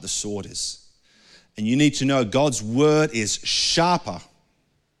sharp the sword is. And you need to know God's Word is sharper.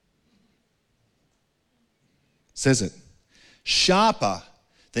 Says it, sharper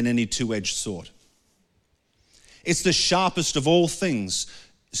than any two-edged sword. It's the sharpest of all things,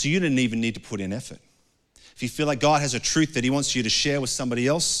 so you didn't even need to put in effort. If you feel like God has a truth that he wants you to share with somebody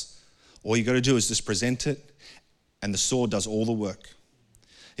else, all you got to do is just present it, and the sword does all the work.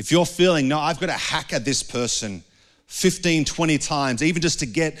 If you're feeling, no, I've got to hack at this person 15, 20 times, even just to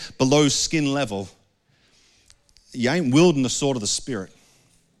get below skin level, you ain't wielding the sword of the Spirit.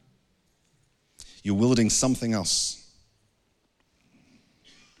 You're wielding something else.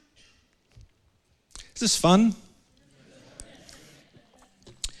 Is this fun?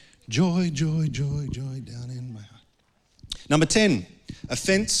 Joy, joy, joy, joy down in my heart. Number 10,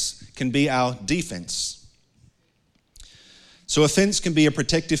 offense can be our defense. So offense can be a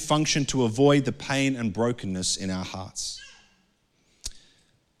protective function to avoid the pain and brokenness in our hearts.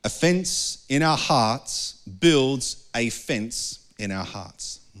 Offense in our hearts builds a fence in our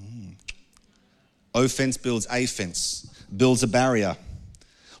hearts. Offense builds a fence, builds a barrier.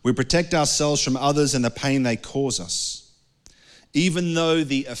 We protect ourselves from others and the pain they cause us. Even though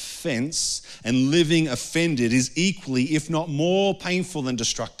the offense and living offended is equally, if not more, painful and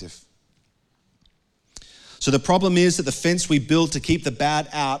destructive. So the problem is that the fence we build to keep the bad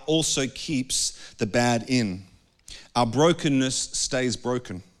out also keeps the bad in. Our brokenness stays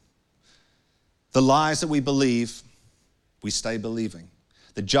broken. The lies that we believe, we stay believing.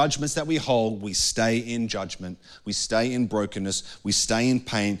 The judgments that we hold, we stay in judgment, we stay in brokenness, we stay in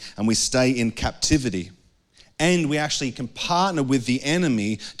pain, and we stay in captivity. And we actually can partner with the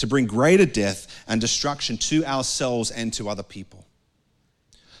enemy to bring greater death and destruction to ourselves and to other people.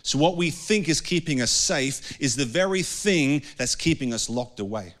 So what we think is keeping us safe is the very thing that's keeping us locked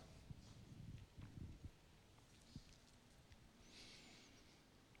away.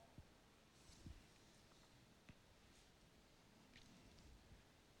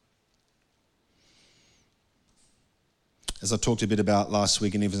 As I talked a bit about last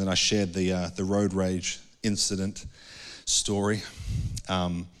week, and even I shared the road rage incident story.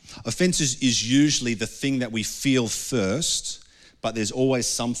 Offense is usually the thing that we feel first, but there's always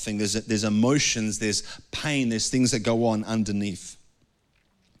something. There's emotions, there's pain, there's things that go on underneath.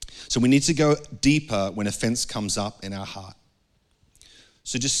 So we need to go deeper when offense comes up in our heart.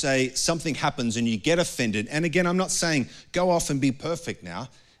 So just say something happens and you get offended. And again, I'm not saying go off and be perfect now.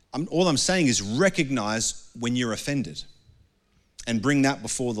 All I'm saying is recognize when you're offended. And bring that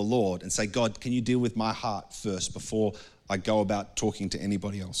before the Lord and say, God, can you deal with my heart first before I go about talking to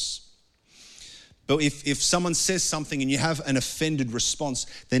anybody else? But if someone says something and you have an offended response,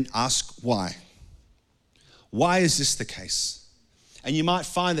 then ask why. Why is this the case? And you might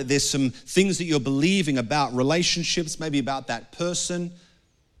find that there's some things that you're believing about relationships, maybe about that person,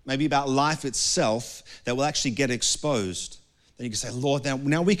 maybe about life itself that will actually get exposed. Then you can say, Lord,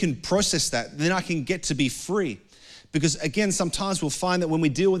 now we can process that. Then I can get to be free. Because again, sometimes we'll find that when we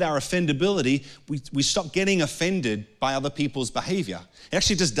deal with our offendability, we stop getting offended by other people's behavior. It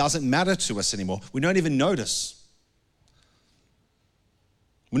actually just doesn't matter to us anymore. We don't even notice.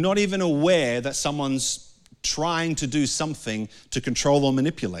 We're not even aware that someone's trying to do something to control or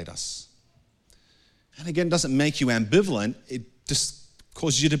manipulate us. And again, it doesn't make you ambivalent. It just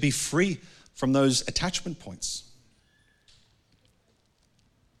causes you to be free from those attachment points.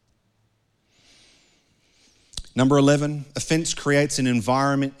 Number 11, offense creates an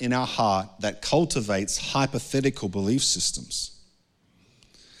environment in our heart that cultivates hypothetical belief systems.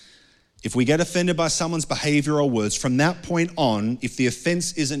 If we get offended by someone's behavior or words, from that point on, if the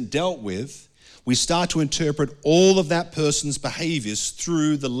offense isn't dealt with, we start to interpret all of that person's behaviors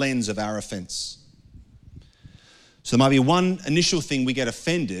through the lens of our offense. So there might be one initial thing we get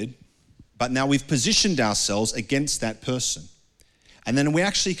offended, but now we've positioned ourselves against that person. And then we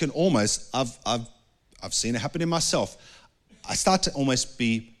actually can almost, I've seen it happen in myself. I start to almost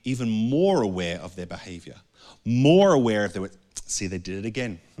be even more aware of their behavior, more aware of see, they did it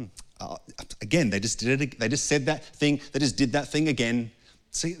again. Again, they just did it. They just said that thing. They just did that thing again.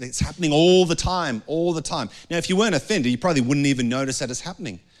 See, it's happening all the time. Now, if you weren't offended, you probably wouldn't even notice that it's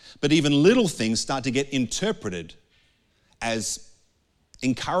happening. But even little things start to get interpreted as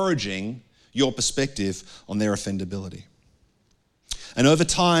encouraging your perspective on their offendability. And over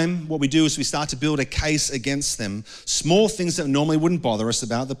time, what we do is we start to build a case against them. Small things that normally wouldn't bother us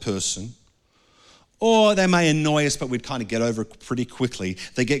about the person, or they may annoy us, but we'd kind of get over it pretty quickly.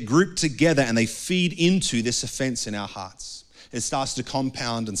 They get grouped together and they feed into this offense in our hearts. It starts to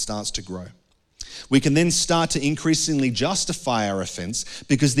compound and starts to grow. We can then start to increasingly justify our offense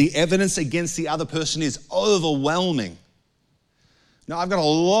because the evidence against the other person is overwhelming. Now, I've got a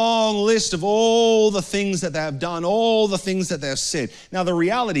long list of all the things that they have done, all the things that they've said. Now, the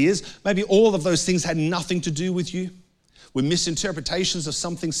reality is maybe all of those things had nothing to do with you. Were misinterpretations of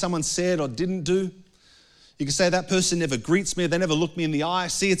something someone said or didn't do. You can say that person never greets me, they never look me in the eye.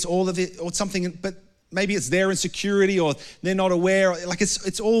 See, it's all of it, or something, but maybe it's their insecurity or they're not aware. Like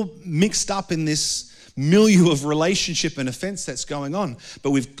it's all mixed up in this milieu of relationship and offense that's going on.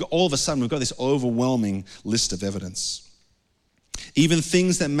 But all of a sudden, we've got this overwhelming list of evidence. Even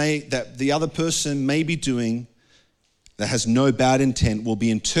things that the other person may be doing that has no bad intent will be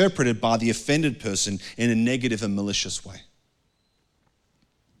interpreted by the offended person in a negative and malicious way.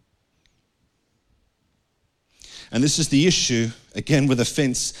 And this is the issue, again, with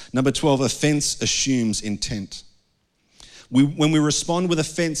offense. Number 12, offense assumes intent. When we respond with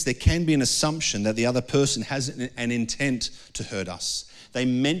offense, there can be an assumption that the other person has an intent to hurt us. They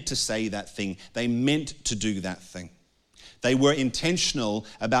meant to say that thing. They meant to do that thing. They were intentional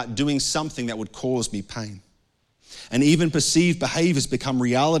about doing something that would cause me pain. And even perceived behaviors become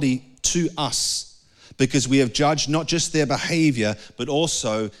reality to us because we have judged not just their behavior, but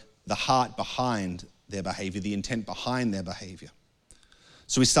also the heart behind their behavior, the intent behind their behavior.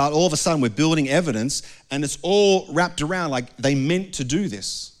 So we start, all of a sudden, we're building evidence and it's all wrapped around like they meant to do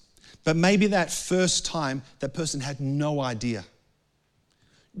this. But maybe that first time, that person had no idea.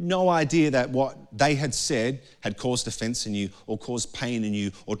 No idea that what they had said had caused offense in you or caused pain in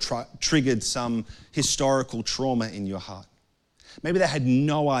you or triggered some historical trauma in your heart. Maybe they had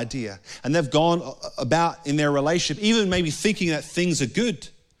no idea. And they've gone about in their relationship, even maybe thinking that things are good.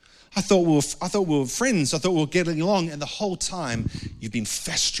 I thought we were friends. I thought we were getting along. And the whole time you've been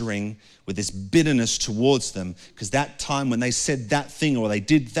festering with this bitterness towards them because that time when they said that thing or they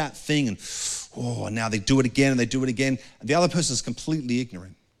did that thing and now they do it again and they do it again. And the other person is completely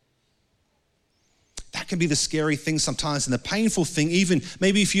ignorant. That can be the scary thing sometimes, and the painful thing, even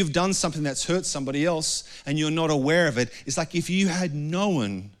maybe if you've done something that's hurt somebody else and you're not aware of it, it's like if you had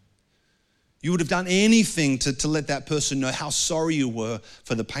known, you would have done anything to let that person know how sorry you were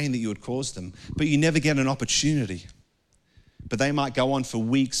for the pain that you had caused them, but you never get an opportunity. But they might go on for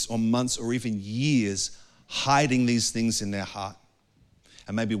weeks or months or even years hiding these things in their heart.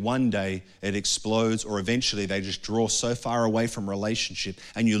 And maybe one day it explodes, or eventually they just draw so far away from relationship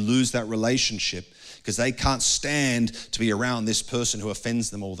and you lose that relationship because they can't stand to be around this person who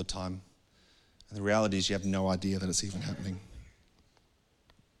offends them all the time. And the reality is you have no idea that it's even happening.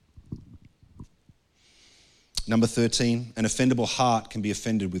 Number 13, an offendable heart can be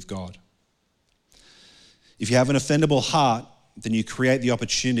offended with God. If you have an offendable heart, then you create the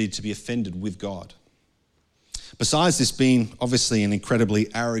opportunity to be offended with God. Besides this being obviously an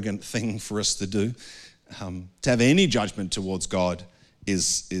incredibly arrogant thing for us to do, to have any judgment towards God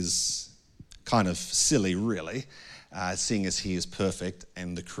is kind of silly, really, seeing as he is perfect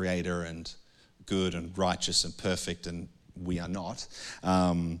and the creator and good and righteous and perfect, and we are not.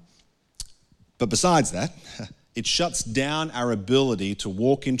 But besides that, it shuts down our ability to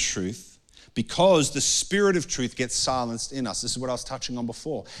walk in truth because the spirit of truth gets silenced in us. This is what I was touching on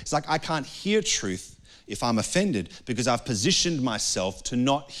before. It's like I can't hear truth if I'm offended because I've positioned myself to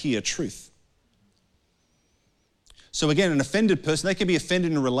not hear truth. So again, an offended person, they can be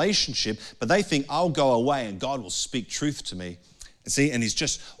offended in a relationship, but they think I'll go away and God will speak truth to me. See, and it's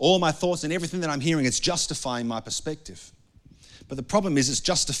just all my thoughts and everything that I'm hearing, it's justifying my perspective. But the problem is it's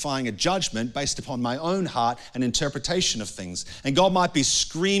justifying a judgment based upon my own heart and interpretation of things. And God might be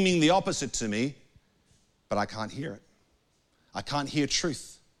screaming the opposite to me, but I can't hear it. I can't hear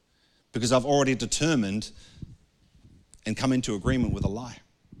truth because I've already determined and come into agreement with a lie.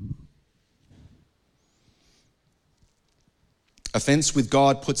 Offense with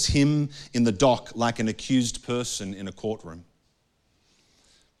God puts him in the dock like an accused person in a courtroom.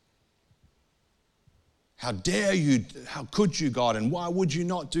 How dare you, how could you, God, and why would you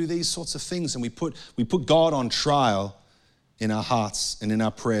not do these sorts of things? And we put God on trial in our hearts and in our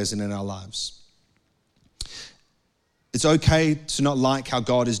prayers and in our lives. It's okay to not like how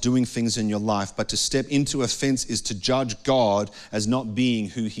God is doing things in your life, but to step into offense is to judge God as not being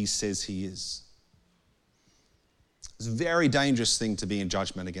who he says he is. It's a very dangerous thing to be in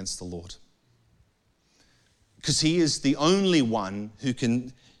judgment against the Lord, because he is the only one who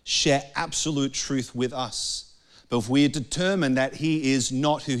can share absolute truth with us. But if we determine that he is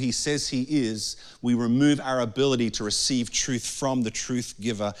not who he says he is, we remove our ability to receive truth from the truth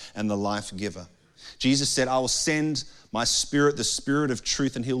giver and the life giver. Jesus said, I will send my spirit, the spirit of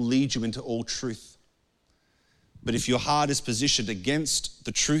truth, and he'll lead you into all truth. But if your heart is positioned against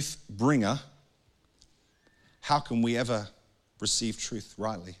the truth bringer, how can we ever receive truth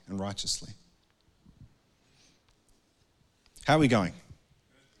rightly and righteously? How are we going?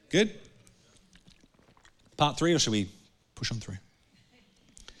 Good? Part 3, or should we push on through?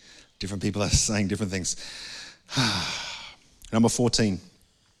 Different people are saying different things. Number 14,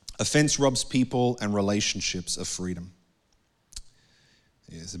 offense robs people and relationships of freedom.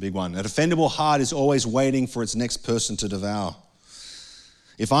 Yeah, it's a big one. An offendable heart is always waiting for its next person to devour.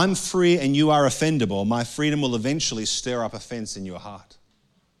 If I'm free and you are offendable, my freedom will eventually stir up offense in your heart.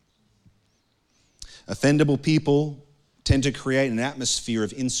 Offendable people tend to create an atmosphere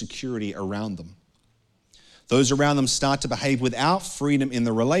of insecurity around them. Those around them start to behave without freedom in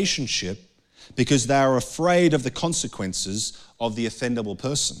the relationship because they are afraid of the consequences of the offendable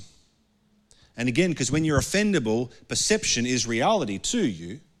person. And again, because when you're offendable, perception is reality to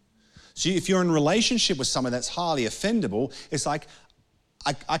you. So if you're in a relationship with someone that's highly offendable, it's like,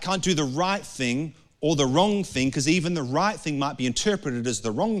 I can't do the right thing or the wrong thing because even the right thing might be interpreted as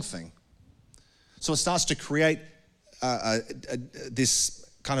the wrong thing. So it starts to create this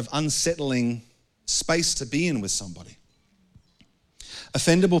kind of unsettling space to be in with somebody.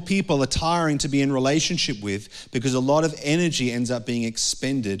 Offendable people are tiring to be in relationship with because a lot of energy ends up being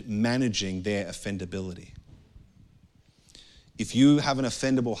expended managing their offendability. If you have an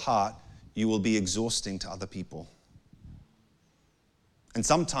offendable heart, you will be exhausting to other people. And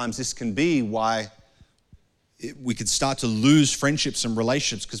sometimes this can be why we could start to lose friendships and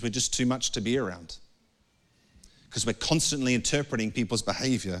relationships because we're just too much to be around. Because we're constantly interpreting people's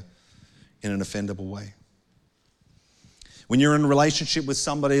behavior in an offendable way. When you're in a relationship with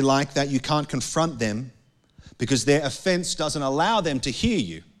somebody like that, you can't confront them because their offense doesn't allow them to hear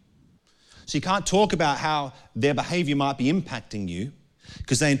you. So you can't talk about how their behavior might be impacting you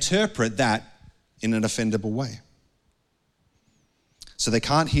because they interpret that in an offendable way. So they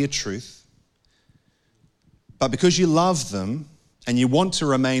can't hear truth. But because you love them and you want to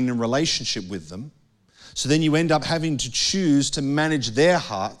remain in relationship with them, so then you end up having to choose to manage their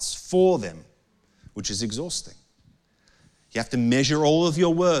hearts for them, which is exhausting. You have to measure all of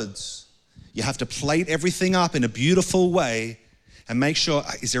your words. You have to plate everything up in a beautiful way and make sure,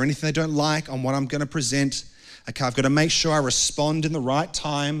 is there anything they don't like on what I'm going to present? Okay, I've got to make sure I respond in the right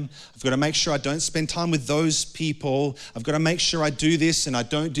time. I've got to make sure I don't spend time with those people. I've got to make sure I do this and I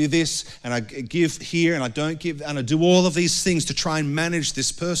don't do this, and I give here and I don't give, and I do all of these things to try and manage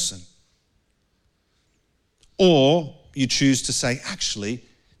this person. Or you choose to say, actually,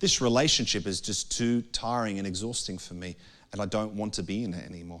 this relationship is just too tiring and exhausting for me, and I don't want to be in it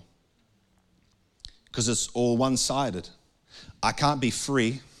anymore. Because it's all one-sided. I can't be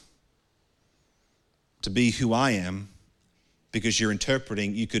free to be who I am because you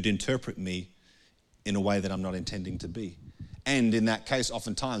could interpret me in a way that I'm not intending to be. And in that case,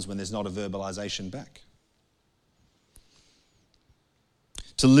 oftentimes when there's not a verbalization back.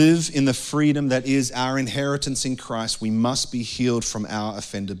 To live in the freedom that is our inheritance in Christ, we must be healed from our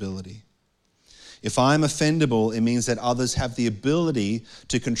offendability. If I'm offendable, it means that others have the ability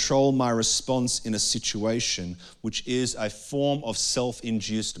to control my response in a situation, which is a form of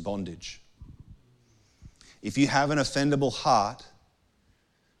self-induced bondage. If you have an offendable heart,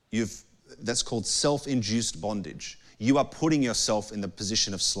 that's called self-induced bondage. You are putting yourself in the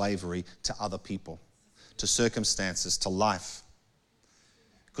position of slavery to other people, to circumstances, to life.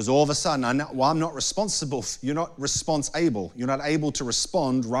 Because all of a sudden, I'm not responsible. You're not response-able. You're not able to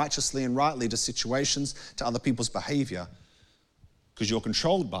respond righteously and rightly to situations, to other people's behavior, because you're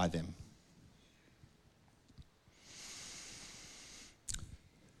controlled by them.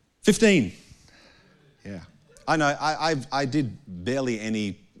 15. Yeah. I know, I did barely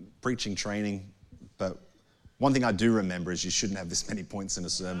any preaching training, but one thing I do remember is you shouldn't have this many points in a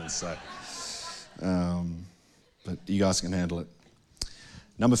sermon, so, but you guys can handle it.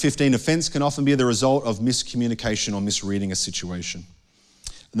 Number 15, offense can often be the result of miscommunication or misreading a situation.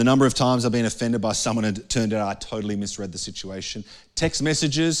 And the number of times I've been offended by someone and it turned out I totally misread the situation. Text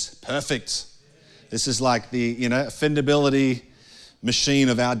messages, perfect. This is like the, offendability machine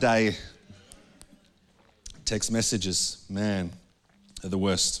of our day. Text messages, man, they're the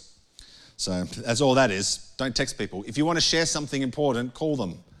worst. So that's all that is. Don't text people. If you want to share something important, call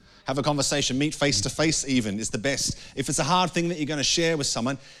them. Have a conversation, meet face to face even is the best. If it's a hard thing that you're going to share with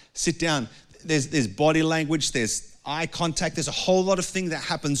someone, sit down. There's body language, there's eye contact, there's a whole lot of things that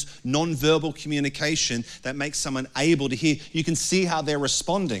happens, non-verbal communication that makes someone able to hear. You can see how they're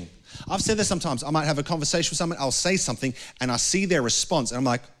responding. I've said this sometimes. I might have a conversation with someone, I'll say something and I see their response and I'm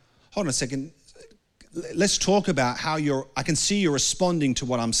like, hold on a second. Let's talk about how I can see you're responding to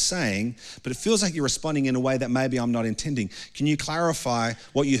what I'm saying, but it feels like you're responding in a way that maybe I'm not intending. Can you clarify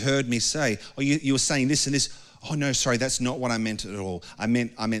what you heard me say? Or you were saying this and this. Oh no, sorry, that's not what I meant at all. I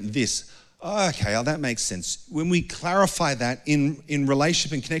meant this. Oh, okay, that makes sense. When we clarify that in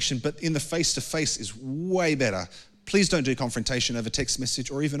relationship and connection, but in the face-to-face is way better. Please don't do confrontation over text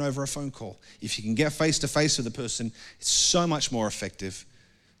message or even over a phone call. If you can get face-to-face with a person, it's so much more effective.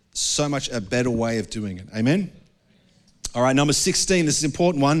 So much a better way of doing it. Amen? All right, number 16, this is an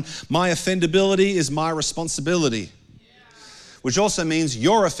important one. My offendability is my responsibility, which also means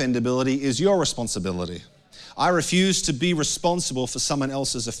your offendability is your responsibility. I refuse to be responsible for someone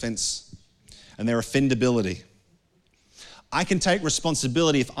else's offense and their offendability. I can take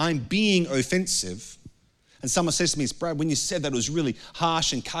responsibility if I'm being offensive and someone says to me, Brad, when you said that it was really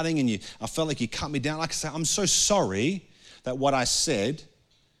harsh and cutting and I felt like you cut me down, I can say, I'm so sorry that what I said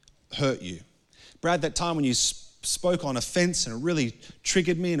hurt you. Brad, that time when you spoke on offense and it really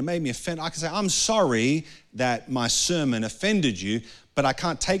triggered me and it made me offended, I can say, I'm sorry that my sermon offended you, but I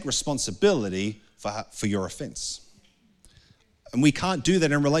can't take responsibility for your offense. And we can't do that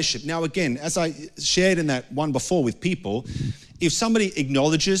in a relationship. Now again, as I shared in that one before with people, if somebody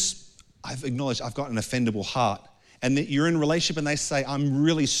acknowledges, I've got an offendable heart, and that you're in a relationship and they say, I'm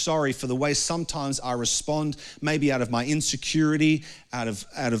really sorry for the way sometimes I respond, maybe out of my insecurity, out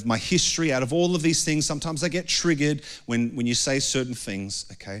of my history, out of all of these things. Sometimes I get triggered when you say certain things,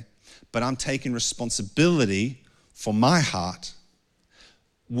 okay? But I'm taking responsibility for my heart.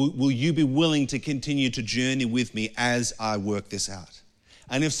 Will you be willing to continue to journey with me as I work this out?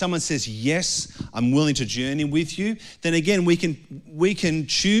 And if someone says, yes, I'm willing to journey with you, then again, we can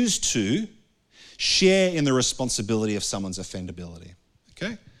choose to share in the responsibility of someone's offendability. Okay?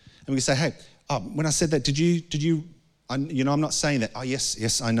 And we can say, hey, when I said that, did you, I'm not saying that. Oh,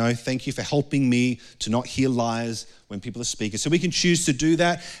 yes, I know. Thank you for helping me to not hear lies when people are speaking. So we can choose to do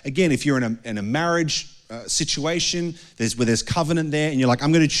that. Again, if you're in a marriage situation, where there's covenant there, and you're like,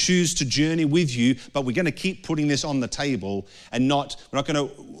 I'm going to choose to journey with you, but we're going to keep putting this on the table and we're not going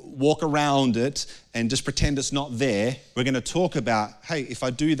to walk around it and just pretend it's not there. We're going to talk about, hey, if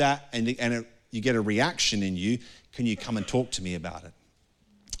I do that and you get a reaction in you, can you come and talk to me about it?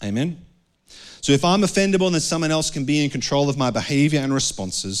 Amen? So if I'm offendable, then someone else can be in control of my behavior and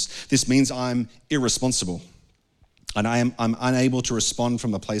responses. This means I'm irresponsible and I'm unable to respond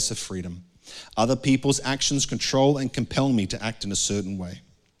from a place of freedom. Other people's actions control and compel me to act in a certain way.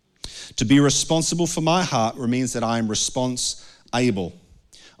 To be responsible for my heart means that I am response-able.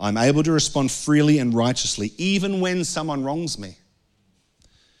 I'm able to respond freely and righteously, even when someone wrongs me.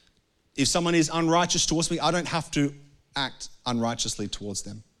 If someone is unrighteous towards me, I don't have to act unrighteously towards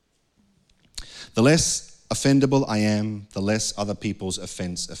them. The less offendable I am, the less other people's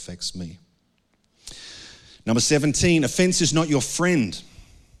offense affects me. Number 17, offense is not your friend.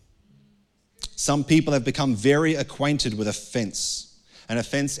 Some people have become very acquainted with offense, and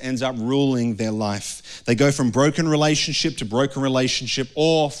offense ends up ruling their life. They go from broken relationship to broken relationship,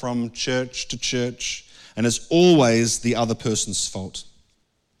 or from church to church, and it's always the other person's fault.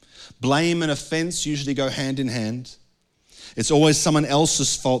 Blame and offense usually go hand in hand. It's always someone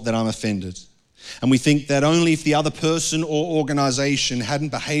else's fault that I'm offended. And we think that only if the other person or organization hadn't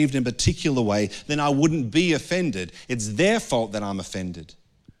behaved in a particular way, then I wouldn't be offended. It's their fault that I'm offended.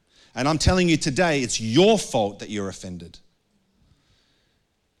 And I'm telling you today, it's your fault that you're offended.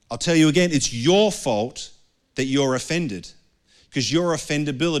 I'll tell you again, it's your fault that you're offended, because your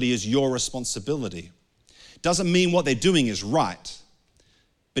offendability is your responsibility. Doesn't mean what they're doing is right.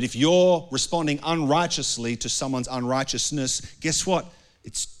 But if you're responding unrighteously to someone's unrighteousness, guess what?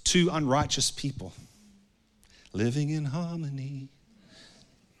 It's two unrighteous people living in harmony.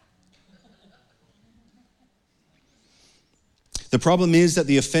 The problem is that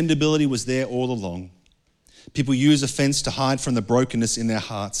the offendability was there all along. People use offense to hide from the brokenness in their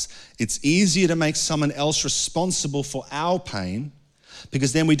hearts. It's easier to make someone else responsible for our pain,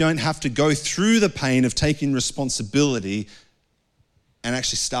 because then we don't have to go through the pain of taking responsibility and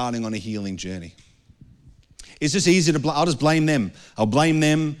actually starting on a healing journey. It's just easy to I'll just blame them. I'll blame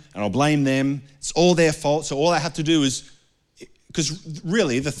them and I'll blame them. It's all their fault. So all I have to do is, because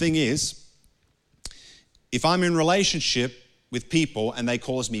really the thing is, if I'm in relationship with people and they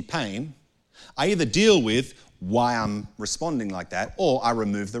cause me pain, I either deal with why I'm responding like that, or I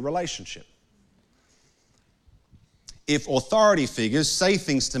remove the relationship. If authority figures say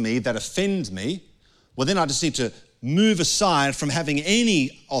things to me that offend me, well, then I just need to move aside from having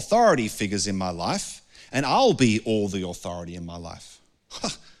any authority figures in my life, and I'll be all the authority in my life.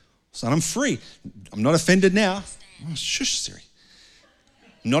 So I'm free. I'm not offended now. Oh, shush, Siri.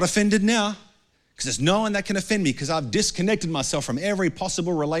 I'm not offended now, because there's no one that can offend me, because I've disconnected myself from every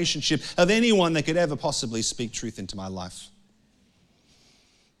possible relationship of anyone that could ever possibly speak truth into my life.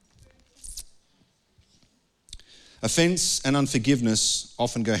 Offense and unforgiveness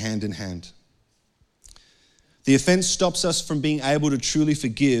often go hand in hand. The offense stops us from being able to truly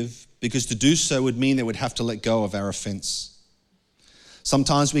forgive, because to do so would mean that we'd have to let go of our offense.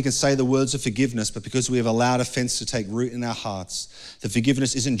 Sometimes we can say the words of forgiveness, but because we have allowed offense to take root in our hearts, the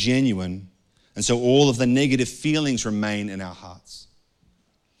forgiveness isn't genuine, and so all of the negative feelings remain in our hearts.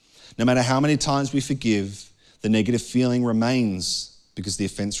 No matter how many times we forgive, the negative feeling remains because the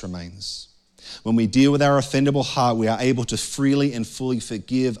offense remains. When we deal with our offendable heart, we are able to freely and fully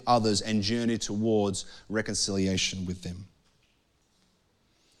forgive others and journey towards reconciliation with them.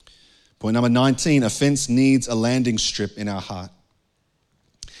 Point number 19, offense needs a landing strip in our heart.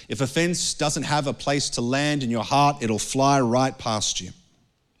 If offense doesn't have a place to land in your heart, it'll fly right past you.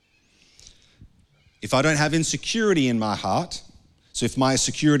 If I don't have insecurity in my heart, so if my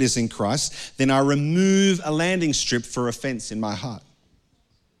security is in Christ, then I remove a landing strip for offense in my heart.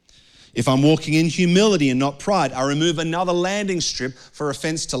 If I'm walking in humility and not pride, I remove another landing strip for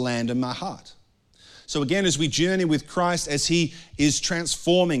offense to land in my heart. So again, as we journey with Christ, as He is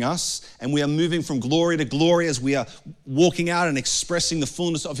transforming us and we are moving from glory to glory, as we are walking out and expressing the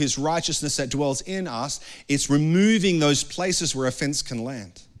fullness of His righteousness that dwells in us, it's removing those places where offense can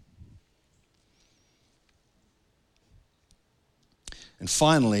land. And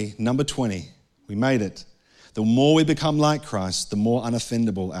finally, number 20, we made it. The more we become like Christ, the more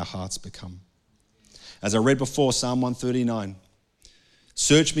unoffendable our hearts become. As I read before, Psalm 139,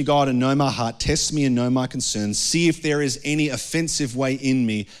 Search me, God, and know my heart. Test me and know my concerns. See if there is any offensive way in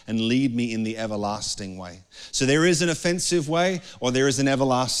me and lead me in the everlasting way. So there is an offensive way or there is an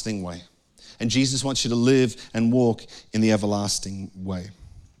everlasting way. And Jesus wants you to live and walk in the everlasting way.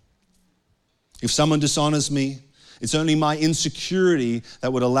 If someone dishonors me, it's only my insecurity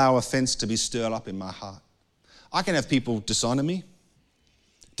that would allow offense to be stirred up in my heart. I can have people dishonor me.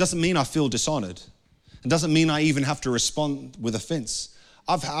 It doesn't mean I feel dishonored. It doesn't mean I even have to respond with offense.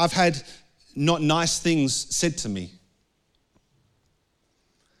 I've had not nice things said to me.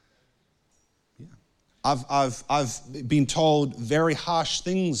 I've been told very harsh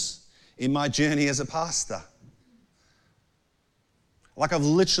things in my journey as a pastor. Like I've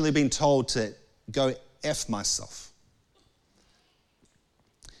literally been told to go F myself.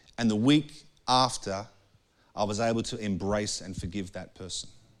 And the week after, I was able to embrace and forgive that person.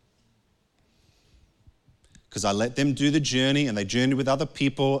 Because I let them do the journey and they journeyed with other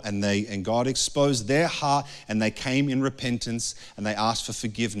people and God exposed their heart and they came in repentance and they asked for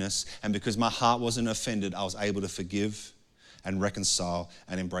forgiveness. And because my heart wasn't offended, I was able to forgive and reconcile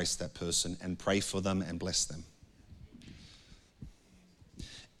and embrace that person and pray for them and bless them.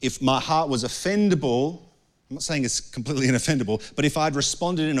 If my heart was offendable, I'm not saying it's completely unoffendable, but if I'd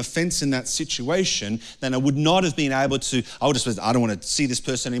responded in offense in that situation, then I would not have been able to, I would have said, I don't want to see this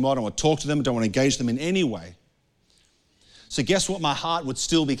person anymore, I don't want to talk to them, I don't want to engage them in any way. So guess what my heart would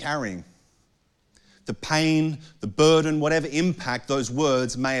still be carrying? The pain, the burden, whatever impact those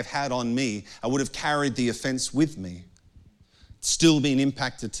words may have had on me, I would have carried the offense with me. It's still being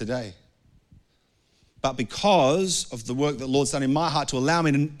impacted today. But because of the work that the Lord's done in my heart to allow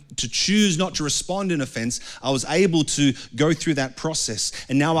me to choose not to respond in offense, I was able to go through that process.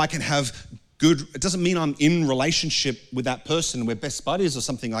 And now I can have good, it doesn't mean I'm in relationship with that person, we're best buddies or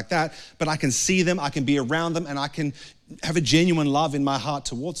something like that, but I can see them, I can be around them, and I can have a genuine love in my heart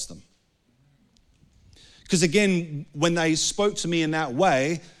towards them. Because again, when they spoke to me in that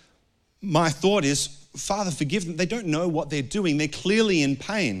way, my thought is, Father, forgive them. They don't know what they're doing. They're clearly in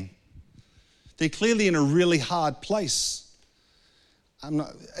pain. They're clearly in a really hard place.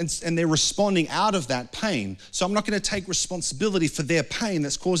 And they're responding out of that pain. So I'm not going to take responsibility for their pain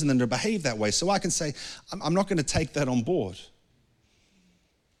that's causing them to behave that way. So I can say, I'm not going to take that on board.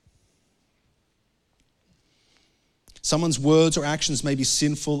 Someone's words or actions may be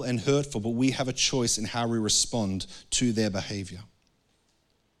sinful and hurtful, but we have a choice in how we respond to their behavior.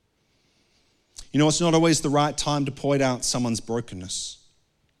 You know, it's not always the right time to point out someone's brokenness.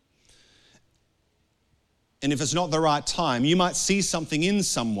 And if it's not the right time, you might see something in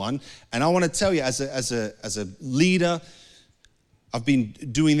someone. And I want to tell you, as a leader, I've been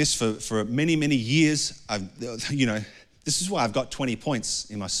doing this for many, many years. This is why I've got 20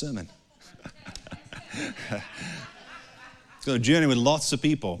 points in my sermon. I've got a journey with lots of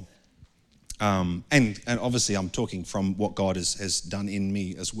people. And obviously I'm talking from what God has done in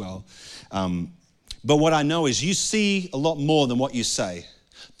me as well. But what I know is you see a lot more than what you say.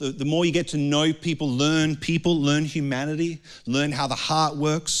 The more you get to know people, learn humanity, learn how the heart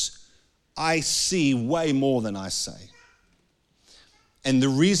works, I see way more than I say. And the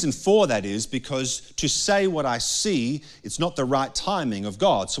reason for that is because to say what I see, it's not the right timing of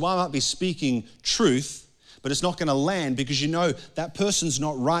God. So I might be speaking truth, but it's not going to land because you know that person's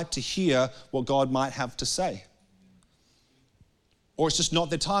not right to hear what God might have to say. Or it's just not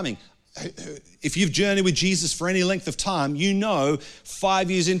their timing. If you've journeyed with Jesus for any length of time, you know 5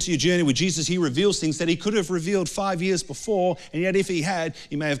 years into your journey with Jesus, he reveals things that he could have revealed 5 years before, and yet if he had,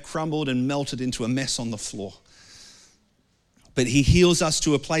 he may have crumbled and melted into a mess on the floor. But he heals us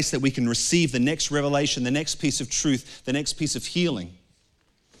to a place that we can receive the next revelation, the next piece of truth, the next piece of healing.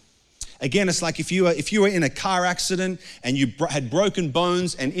 Again, it's like if you were in a car accident and you had broken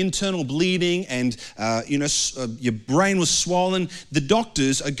bones and internal bleeding and your brain was swollen, the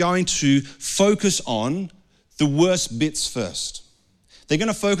doctors are going to focus on the worst bits first. They're going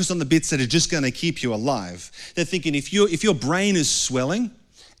to focus on the bits that are just going to keep you alive. They're thinking if your brain is swelling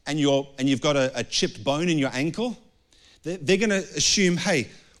and you've got a chipped bone in your ankle, they're going to assume, hey,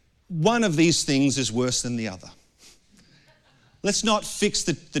 one of these things is worse than the other. Let's not fix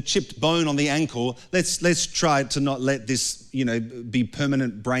the chipped bone on the ankle. Let's try to not let this, be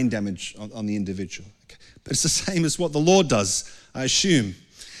permanent brain damage on the individual. Okay. But it's the same as what the Lord does, I assume.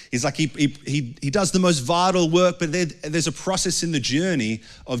 He's like, he does the most vital work, but there's a process in the journey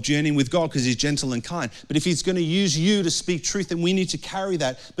of journeying with God because he's gentle and kind. But if he's going to use you to speak truth, then we need to carry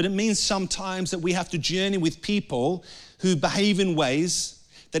that. But it means sometimes that we have to journey with people who behave in ways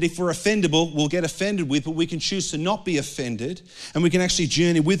that if we're offendable, we'll get offended with, but we can choose to not be offended and we can actually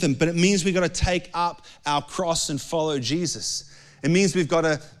journey with them. But it means we've got to take up our cross and follow Jesus. It means we've got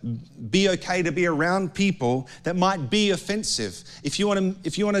to be okay to be around people that might be offensive. If you want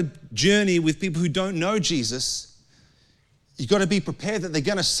to journey with people who don't know Jesus, you've got to be prepared that they're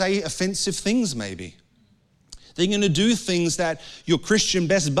going to say offensive things maybe. They're going to do things that your Christian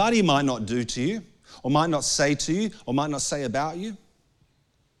best buddy might not do to you, or might not say to you, or might not say about you.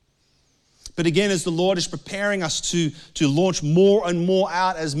 But again, as the Lord is preparing us to launch more and more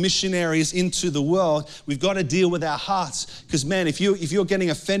out as missionaries into the world, we've got to deal with our hearts. Because man, if you're getting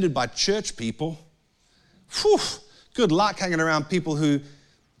offended by church people, whew, good luck hanging around people who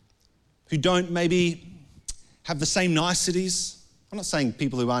don't maybe have the same niceties. I'm not saying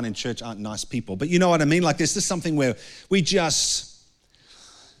people who aren't in church aren't nice people, but you know what I mean? Like there's just something where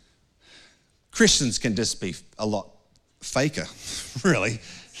Christians can just be a lot faker, really.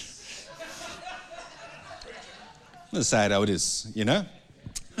 I'm going to say it how it is, you know?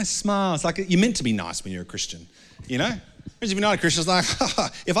 I smile. It's like you're meant to be nice when you're a Christian, you know? Whereas if you're not a Christian, it's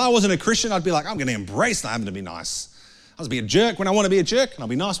like, if I wasn't a Christian, I'd be like, I'm going to embrace having to be nice. I'll be a jerk when I want to be a jerk, and I'll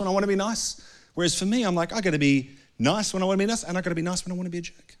be nice when I want to be nice. Whereas for me, I'm like, I got to be nice when I want to be nice, and I got to be nice when I want to be a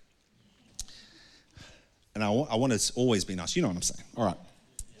jerk. And I want to always be nice. You know what I'm saying? All right.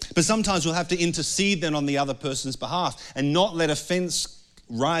 But sometimes we'll have to intercede then on the other person's behalf and not let offense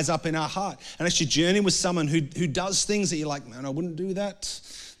rise up in our heart. And as you journey with someone who does things that you're like, man, I wouldn't do that.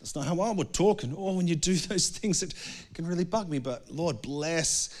 That's not how I would talk. And when you do those things, it can really bug me. But Lord,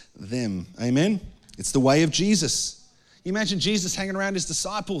 bless them. Amen? It's the way of Jesus. You imagine Jesus hanging around his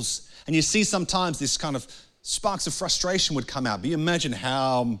disciples, and you see sometimes this kind of sparks of frustration would come out. But you imagine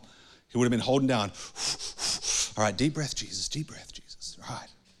how he would have been holding down. All right, deep breath, Jesus. Deep breath, Jesus.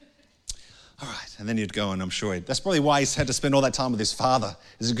 All right, and then he'd go, and I'm sure that's probably why he's had to spend all that time with his Father,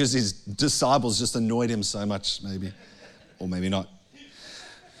 is because his disciples just annoyed him so much, maybe, or maybe not.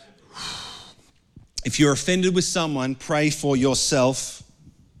 If you're offended with someone, pray for yourself.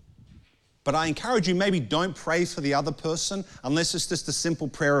 But I encourage you, maybe don't pray for the other person unless it's just a simple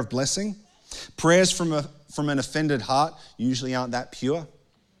prayer of blessing. Prayers from an offended heart usually aren't that pure.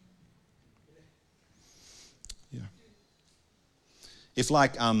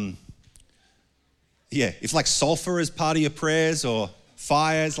 Yeah. If sulfur is part of your prayers, or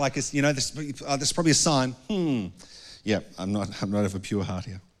fires, like it's, you know, there's probably a sign. Yeah, I'm not of a pure heart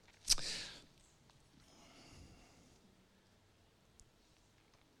here.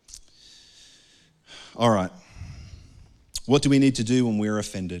 All right. What do we need to do when we're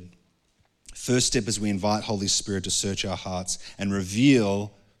offended? First step is we invite Holy Spirit to search our hearts and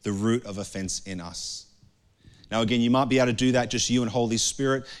reveal the root of offense in us. Now, again, you might be able to do that just you and Holy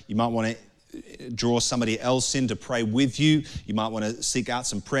Spirit. You might want to draw somebody else in to pray with you. You might want to seek out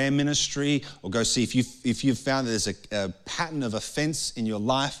some prayer ministry, or go see if you've found that there's a pattern of offense in your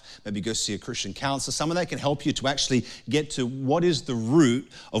life, maybe go see a Christian counselor. Someone that can help you to actually get to what is the root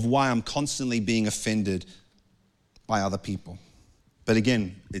of why I'm constantly being offended by other people. But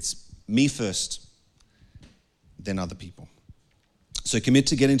again, it's me first, then other people. So commit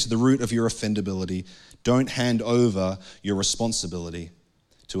to getting to the root of your offendability. Don't hand over your responsibility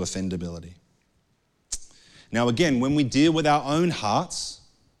to offendability. Now again, when we deal with our own hearts,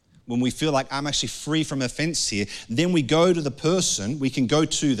 when we feel like I'm actually free from offense here, then we go to the person, we can go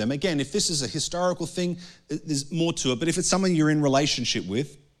to them. Again, if this is a historical thing, there's more to it. But if it's someone you're in relationship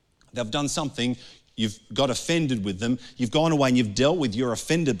with, they've done something, you've got offended with them, you've gone away and you've dealt with your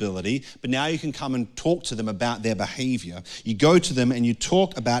offendability, but now you can come and talk to them about their behavior. You go to them and you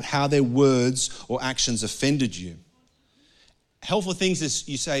talk about how their words or actions offended you. Helpful things is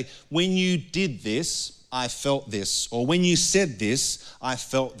you say, when you did this, I felt this. Or when you said this, I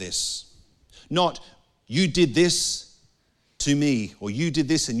felt this. Not, you did this to me, or you did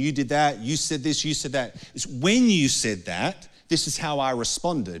this and you did that, you said this, you said that. It's when you said that, this is how I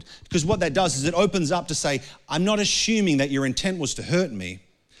responded. Because what that does is it opens up to say, I'm not assuming that your intent was to hurt me,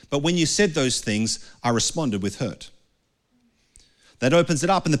 but when you said those things, I responded with hurt. That opens it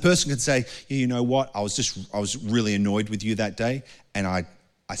up, and the person can say, yeah, you know what, I was really annoyed with you that day, and I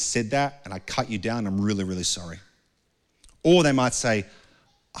said that, and I cut you down, I'm really, really sorry. Or they might say,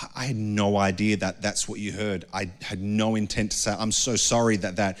 I had no idea that that's what you heard. I had no intent to say, I'm so sorry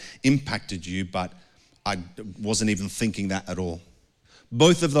that impacted you, but I wasn't even thinking that at all.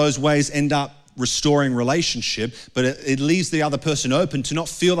 Both of those ways end up restoring relationship, but it leaves the other person open to not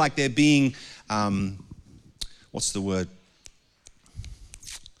feel like they're being, what's the word?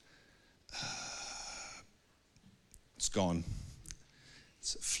 It's gone.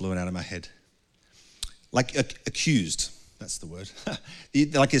 It's flew out of my head. Like accused, that's the word.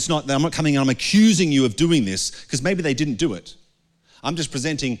 Like it's not, I'm not coming and I'm accusing you of doing this, because maybe they didn't do it. I'm just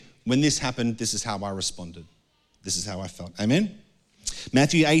presenting, when this happened, this is how I responded. This is how I felt. Amen?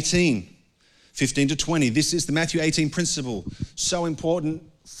 Matthew 18, 15 to 20. This is the Matthew 18 principle. So important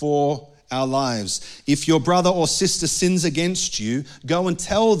for our lives. If your brother or sister sins against you, go and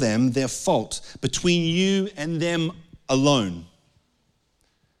tell them their fault between you and them alone.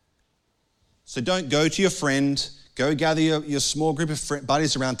 So don't go to your friend, go gather your small group of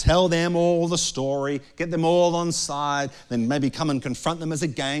buddies around, tell them all the story, get them all on side, then maybe come and confront them as a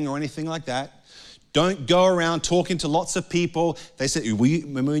gang or anything like that. Don't go around talking to lots of people. They say,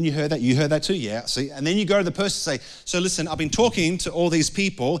 remember when you heard that? You heard that too? Yeah, see? And then you go to the person and say, so listen, I've been talking to all these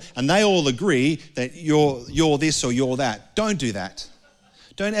people and they all agree that you're this or you're that. Don't do that.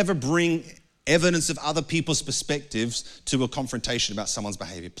 Don't ever bring evidence of other people's perspectives to a confrontation about someone's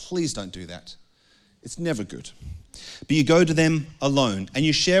behavior. Please don't do that. It's never good. But you go to them alone and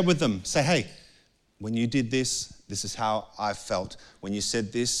you share with them. Say, hey, when you did this, this is how I felt. When you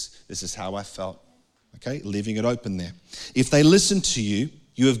said this, this is how I felt. Okay, leaving it open there. If they listen to you,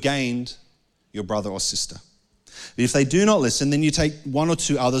 you have gained your brother or sister. But if they do not listen, then you take one or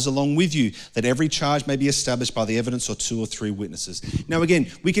two others along with you, that every charge may be established by the evidence of 2 or 3 witnesses. Now again,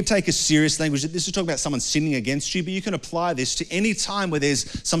 we can take a serious language. This is talking about someone sinning against you, but you can apply this to any time where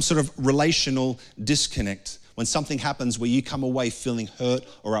there's some sort of relational disconnect, when something happens where you come away feeling hurt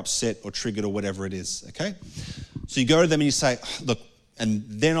or upset or triggered or whatever it is, okay? So you go to them and you say, look, and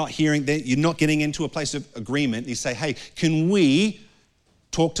they're not hearing, you're not getting into a place of agreement. You say, hey, can we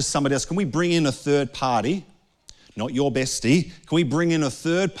talk to somebody else? Can we bring in a third party? Not your bestie. Can we bring in a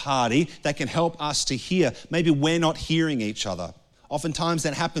third party that can help us to hear? Maybe we're not hearing each other. Oftentimes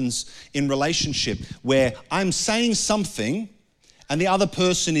that happens in relationship where I'm saying something and the other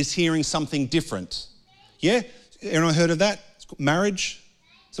person is hearing something different. Yeah? Anyone heard of that? It's called marriage?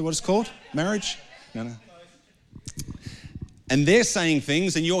 Is that what it's called? Marriage? No. And they're saying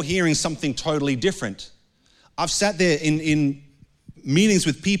things and you're hearing something totally different. I've sat there in meetings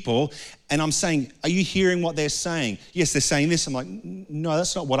with people and I'm saying, are you hearing what they're saying? Yes, they're saying this. I'm like, no,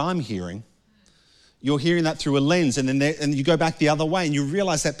 that's not what I'm hearing. You're hearing that through a lens, and then you go back the other way and you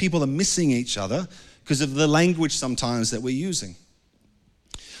realize that people are missing each other because of the language sometimes that we're using.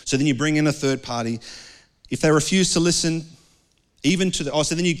 So then you bring in a third party. If they refuse to listen,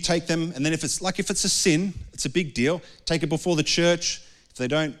 so then you take them, and then if it's a sin, it's a big deal. Take it before the church. If they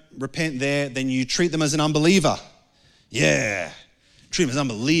don't repent there, then you treat them as an unbeliever. Yeah, treat them as an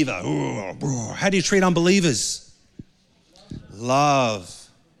unbeliever. Ooh. How do you treat unbelievers? Love.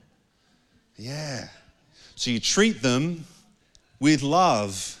 Yeah. So you treat them with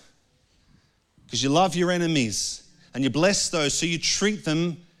love because you love your enemies and you bless those, so you treat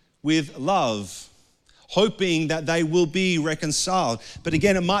them with love, hoping that they will be reconciled. But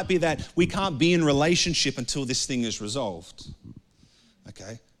again, it might be that we can't be in relationship until this thing is resolved.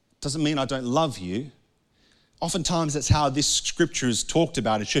 Okay? Doesn't mean I don't love you. Oftentimes that's how this scripture is talked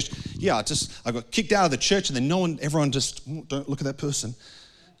about in church. Yeah, I got kicked out of the church and then everyone just, don't look at that person.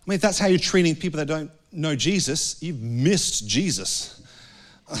 I mean, if that's how you're treating people that don't know Jesus, you've missed Jesus.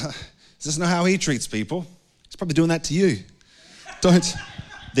 Is this not how he treats people? He's probably doing that to you.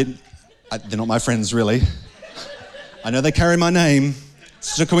 They're not my friends, really. I know they carry my name.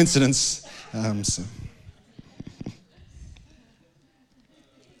 It's just a coincidence.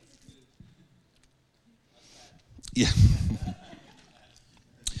 Yeah.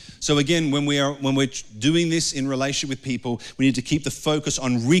 So again, when we're doing this in relationship with people, we need to keep the focus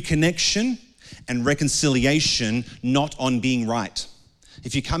on reconnection and reconciliation, not on being right.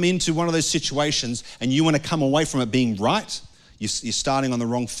 If you come into one of those situations and you want to come away from it being right, you're starting on the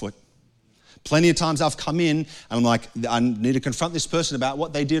wrong foot. Plenty of times I've come in and I'm like, I need to confront this person about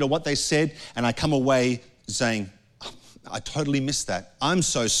what they did or what they said, and I come away saying, oh, I totally missed that. I'm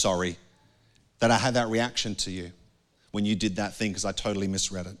so sorry that I had that reaction to you when you did that thing because I totally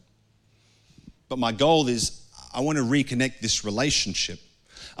misread it. But my goal is I want to reconnect this relationship.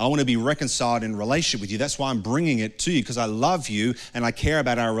 I want to be reconciled in relationship with you. That's why I'm bringing it to you, because I love you and I care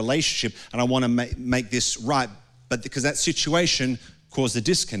about our relationship and I want to make this right. But because that situation caused a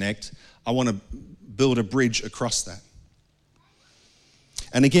disconnect, I want to build a bridge across that.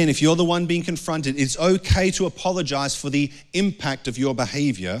 And again, if you're the one being confronted, it's okay to apologize for the impact of your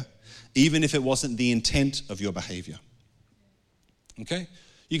behavior, even if it wasn't the intent of your behavior. Okay?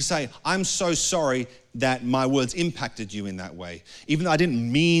 You can say, I'm so sorry that my words impacted you in that way. Even though I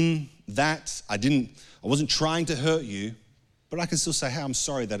didn't mean that, I wasn't trying to hurt you, but I can still say, hey, I'm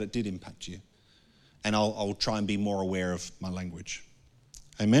sorry that it did impact you. And I'll try and be more aware of my language.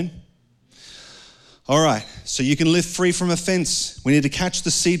 Amen? All right, so you can live free from offense. We need to catch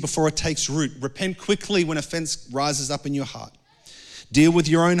the seed before it takes root. Repent quickly when offense rises up in your heart. Deal with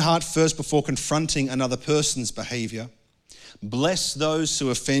your own heart first before confronting another person's behavior. Bless those who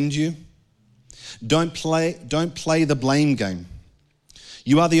offend you. Don't play the blame game.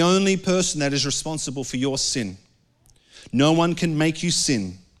 You are the only person that is responsible for your sin. No one can make you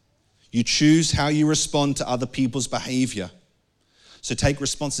sin. You choose how you respond to other people's behavior. So take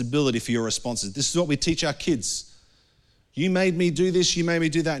responsibility for your responses. This is what we teach our kids. You made me do this, you made me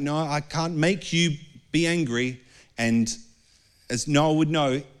do that. No, I can't make you be angry. And as Noah would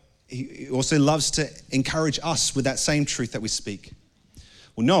know, he also loves to encourage us with that same truth that we speak.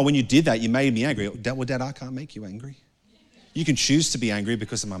 Well, Noah, when you did that, you made me angry. Well, Dad, I can't make you angry. You can choose to be angry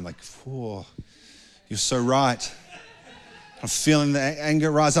because I'm like, oh, you're so right. I'm feeling the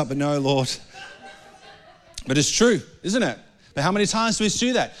anger rise up, but no, Lord. But it's true, isn't it? But how many times do we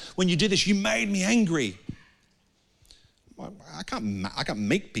do that? When you did this, you made me angry. I can't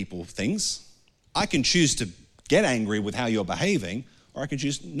make people things. I can choose to get angry with how you're behaving, or I can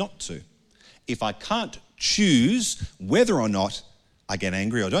choose not to. If I can't choose whether or not I get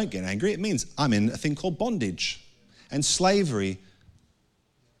angry or don't get angry, it means I'm in a thing called bondage and slavery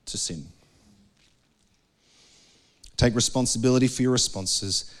to sin. Take responsibility for your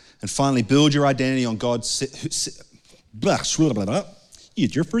responses. And finally, build your identity on God.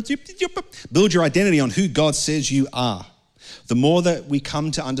 Build your identity on who God says you are. The more that we come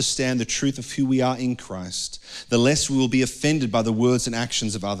to understand the truth of who we are in Christ, the less we will be offended by the words and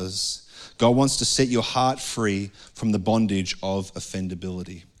actions of others. God wants to set your heart free from the bondage of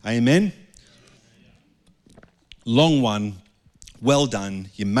offendability. Amen? Long one. Well done.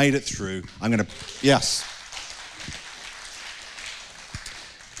 You made it through. Yes.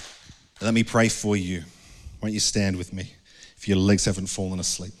 Let me pray for you. Won't you stand with me if your legs haven't fallen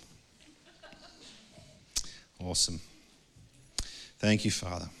asleep? Awesome. Thank you,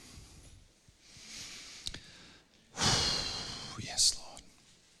 Father. Yes,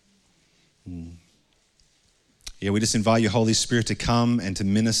 Lord. Yeah, we just invite your Holy Spirit to come and to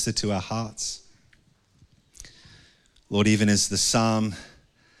minister to our hearts. Lord, even as the Psalm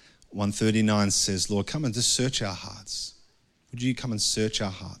 139 says, Lord, come and just search our hearts. Would you come and search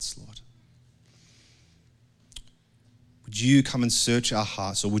our hearts, Lord? Would you come and search our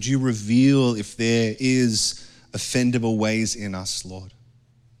hearts, or would you reveal if there is offendable ways in us, Lord?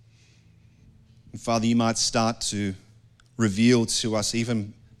 And Father, you might start to reveal to us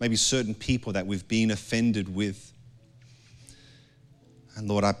even maybe certain people that we've been offended with. And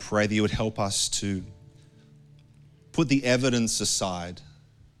Lord, I pray that you would help us to put the evidence aside,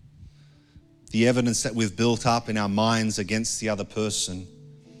 the evidence that we've built up in our minds against the other person,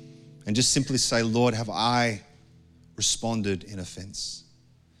 and just simply say, Lord, have I responded in offense?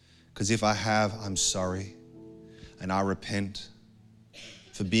 Because if I have, I'm sorry, and I repent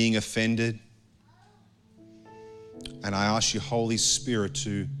for being offended. And I ask you, Holy Spirit,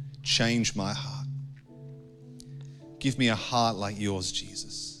 to change my heart. Give me a heart like yours,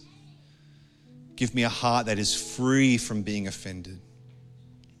 Jesus. Give me a heart that is free from being offended.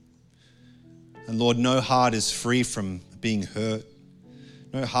 And Lord, no heart is free from being hurt.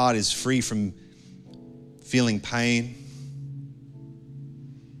 No heart is free from feeling pain.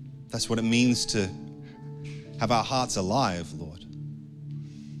 That's what it means to have our hearts alive, Lord.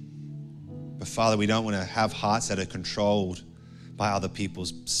 But Father, we don't want to have hearts that are controlled by other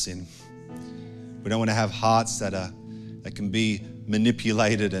people's sin. We don't want to have hearts that can be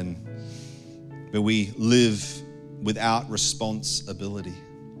manipulated and where we live without responsibility.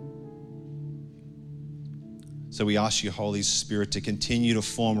 So we ask you, Holy Spirit, to continue to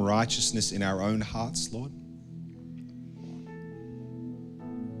form righteousness in our own hearts, Lord.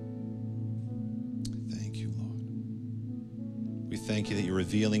 Thank you, Lord. We thank you that you're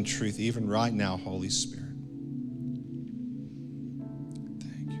revealing truth even right now, Holy Spirit.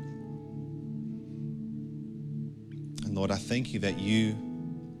 Thank you. And Lord, I thank you that you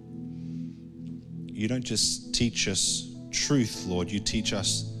don't just teach us truth, Lord, you teach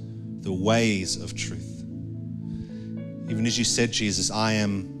us the ways of truth. Even as you said, Jesus, I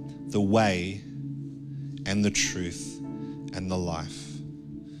am the way and the truth and the life.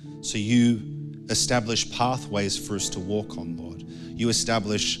 So you establish pathways for us to walk on, Lord. You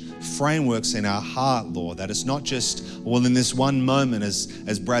establish frameworks in our heart, Lord, that it's not just, well, in this one moment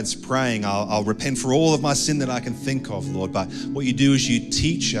as Brad's praying, I'll repent for all of my sin that I can think of, Lord. But what you do is you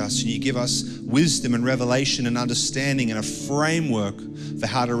teach us and you give us wisdom and revelation and understanding and a framework for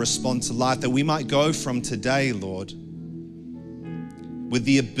how to respond to life, that we might go from today, Lord, with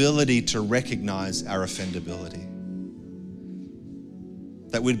the ability to recognize our offendability.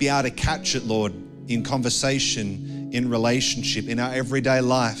 That we'd be able to catch it, Lord, in conversation, in relationship, in our everyday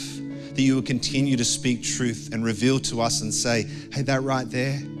life. That you would continue to speak truth and reveal to us and say, hey, that right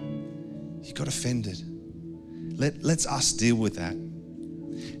there, you got offended. Let's us deal with that.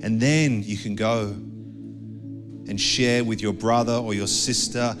 And then you can go and share with your brother or your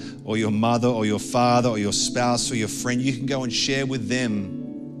sister or your mother or your father or your spouse or your friend. You can go and share with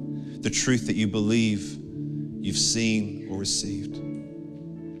them the truth that you believe you've seen or received.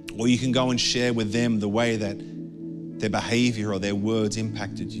 Or you can go and share with them the way that their behavior or their words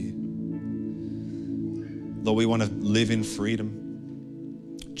impacted you. Lord, we want to live in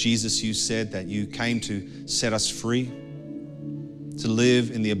freedom. Jesus, you said that you came to set us free, to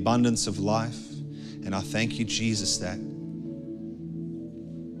live in the abundance of life. And I thank you, Jesus, that an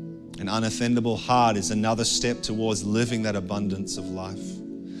unoffendable heart is another step towards living that abundance of life,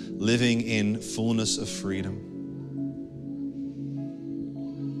 living in fullness of freedom.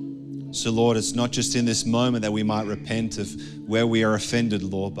 So, Lord, it's not just in this moment that we might repent of where we are offended,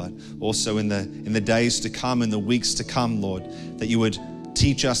 Lord, but also in the days to come, in the weeks to come, Lord, that you would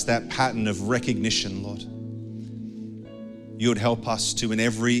teach us that pattern of recognition, Lord. You would help us to, in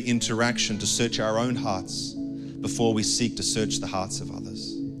every interaction, to search our own hearts before we seek to search the hearts of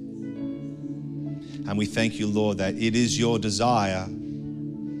others. And we thank you, Lord, that it is your desire,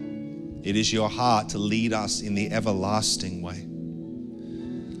 it is your heart to lead us in the everlasting way.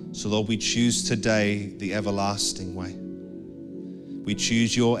 So, Lord, we choose today the everlasting way. We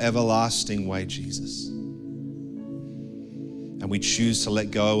choose your everlasting way, Jesus. And we choose to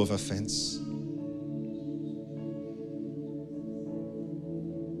let go of offense.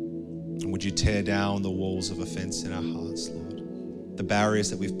 And would you tear down the walls of offense in our hearts, Lord? The barriers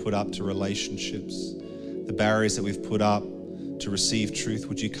that we've put up to relationships, the barriers that we've put up to receive truth.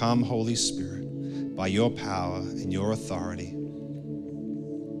 Would you come, Holy Spirit, by your power and your authority?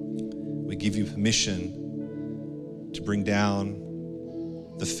 We give you permission to bring down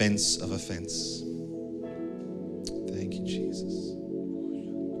the fence of offense. Thank you, Jesus.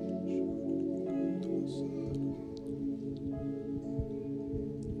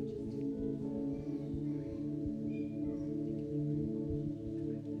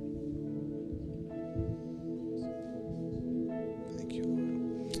 Thank you,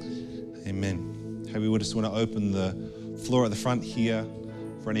 Lord. Amen. Hey, we just want to open the floor at the front here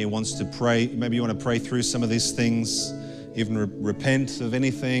for anyone who wants to pray. Maybe you want to pray through some of these things, even repent of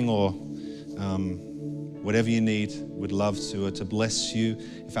anything, or whatever you need. We'd love to bless you.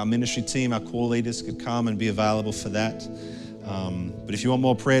 If our ministry team, our core leaders could come and be available for that. But if you want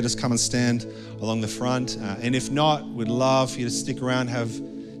more prayer, just come and stand along the front. And if not, we'd love for you to stick around, have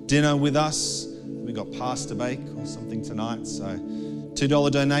dinner with us. We got pasta bake or something tonight, so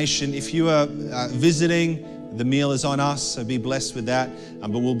 $2 donation. If you are visiting, the meal is on us, so be blessed with that.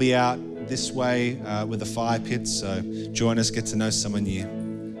 But we'll be out this way with the fire pit, so join us, get to know someone new.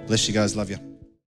 Bless you guys, love you.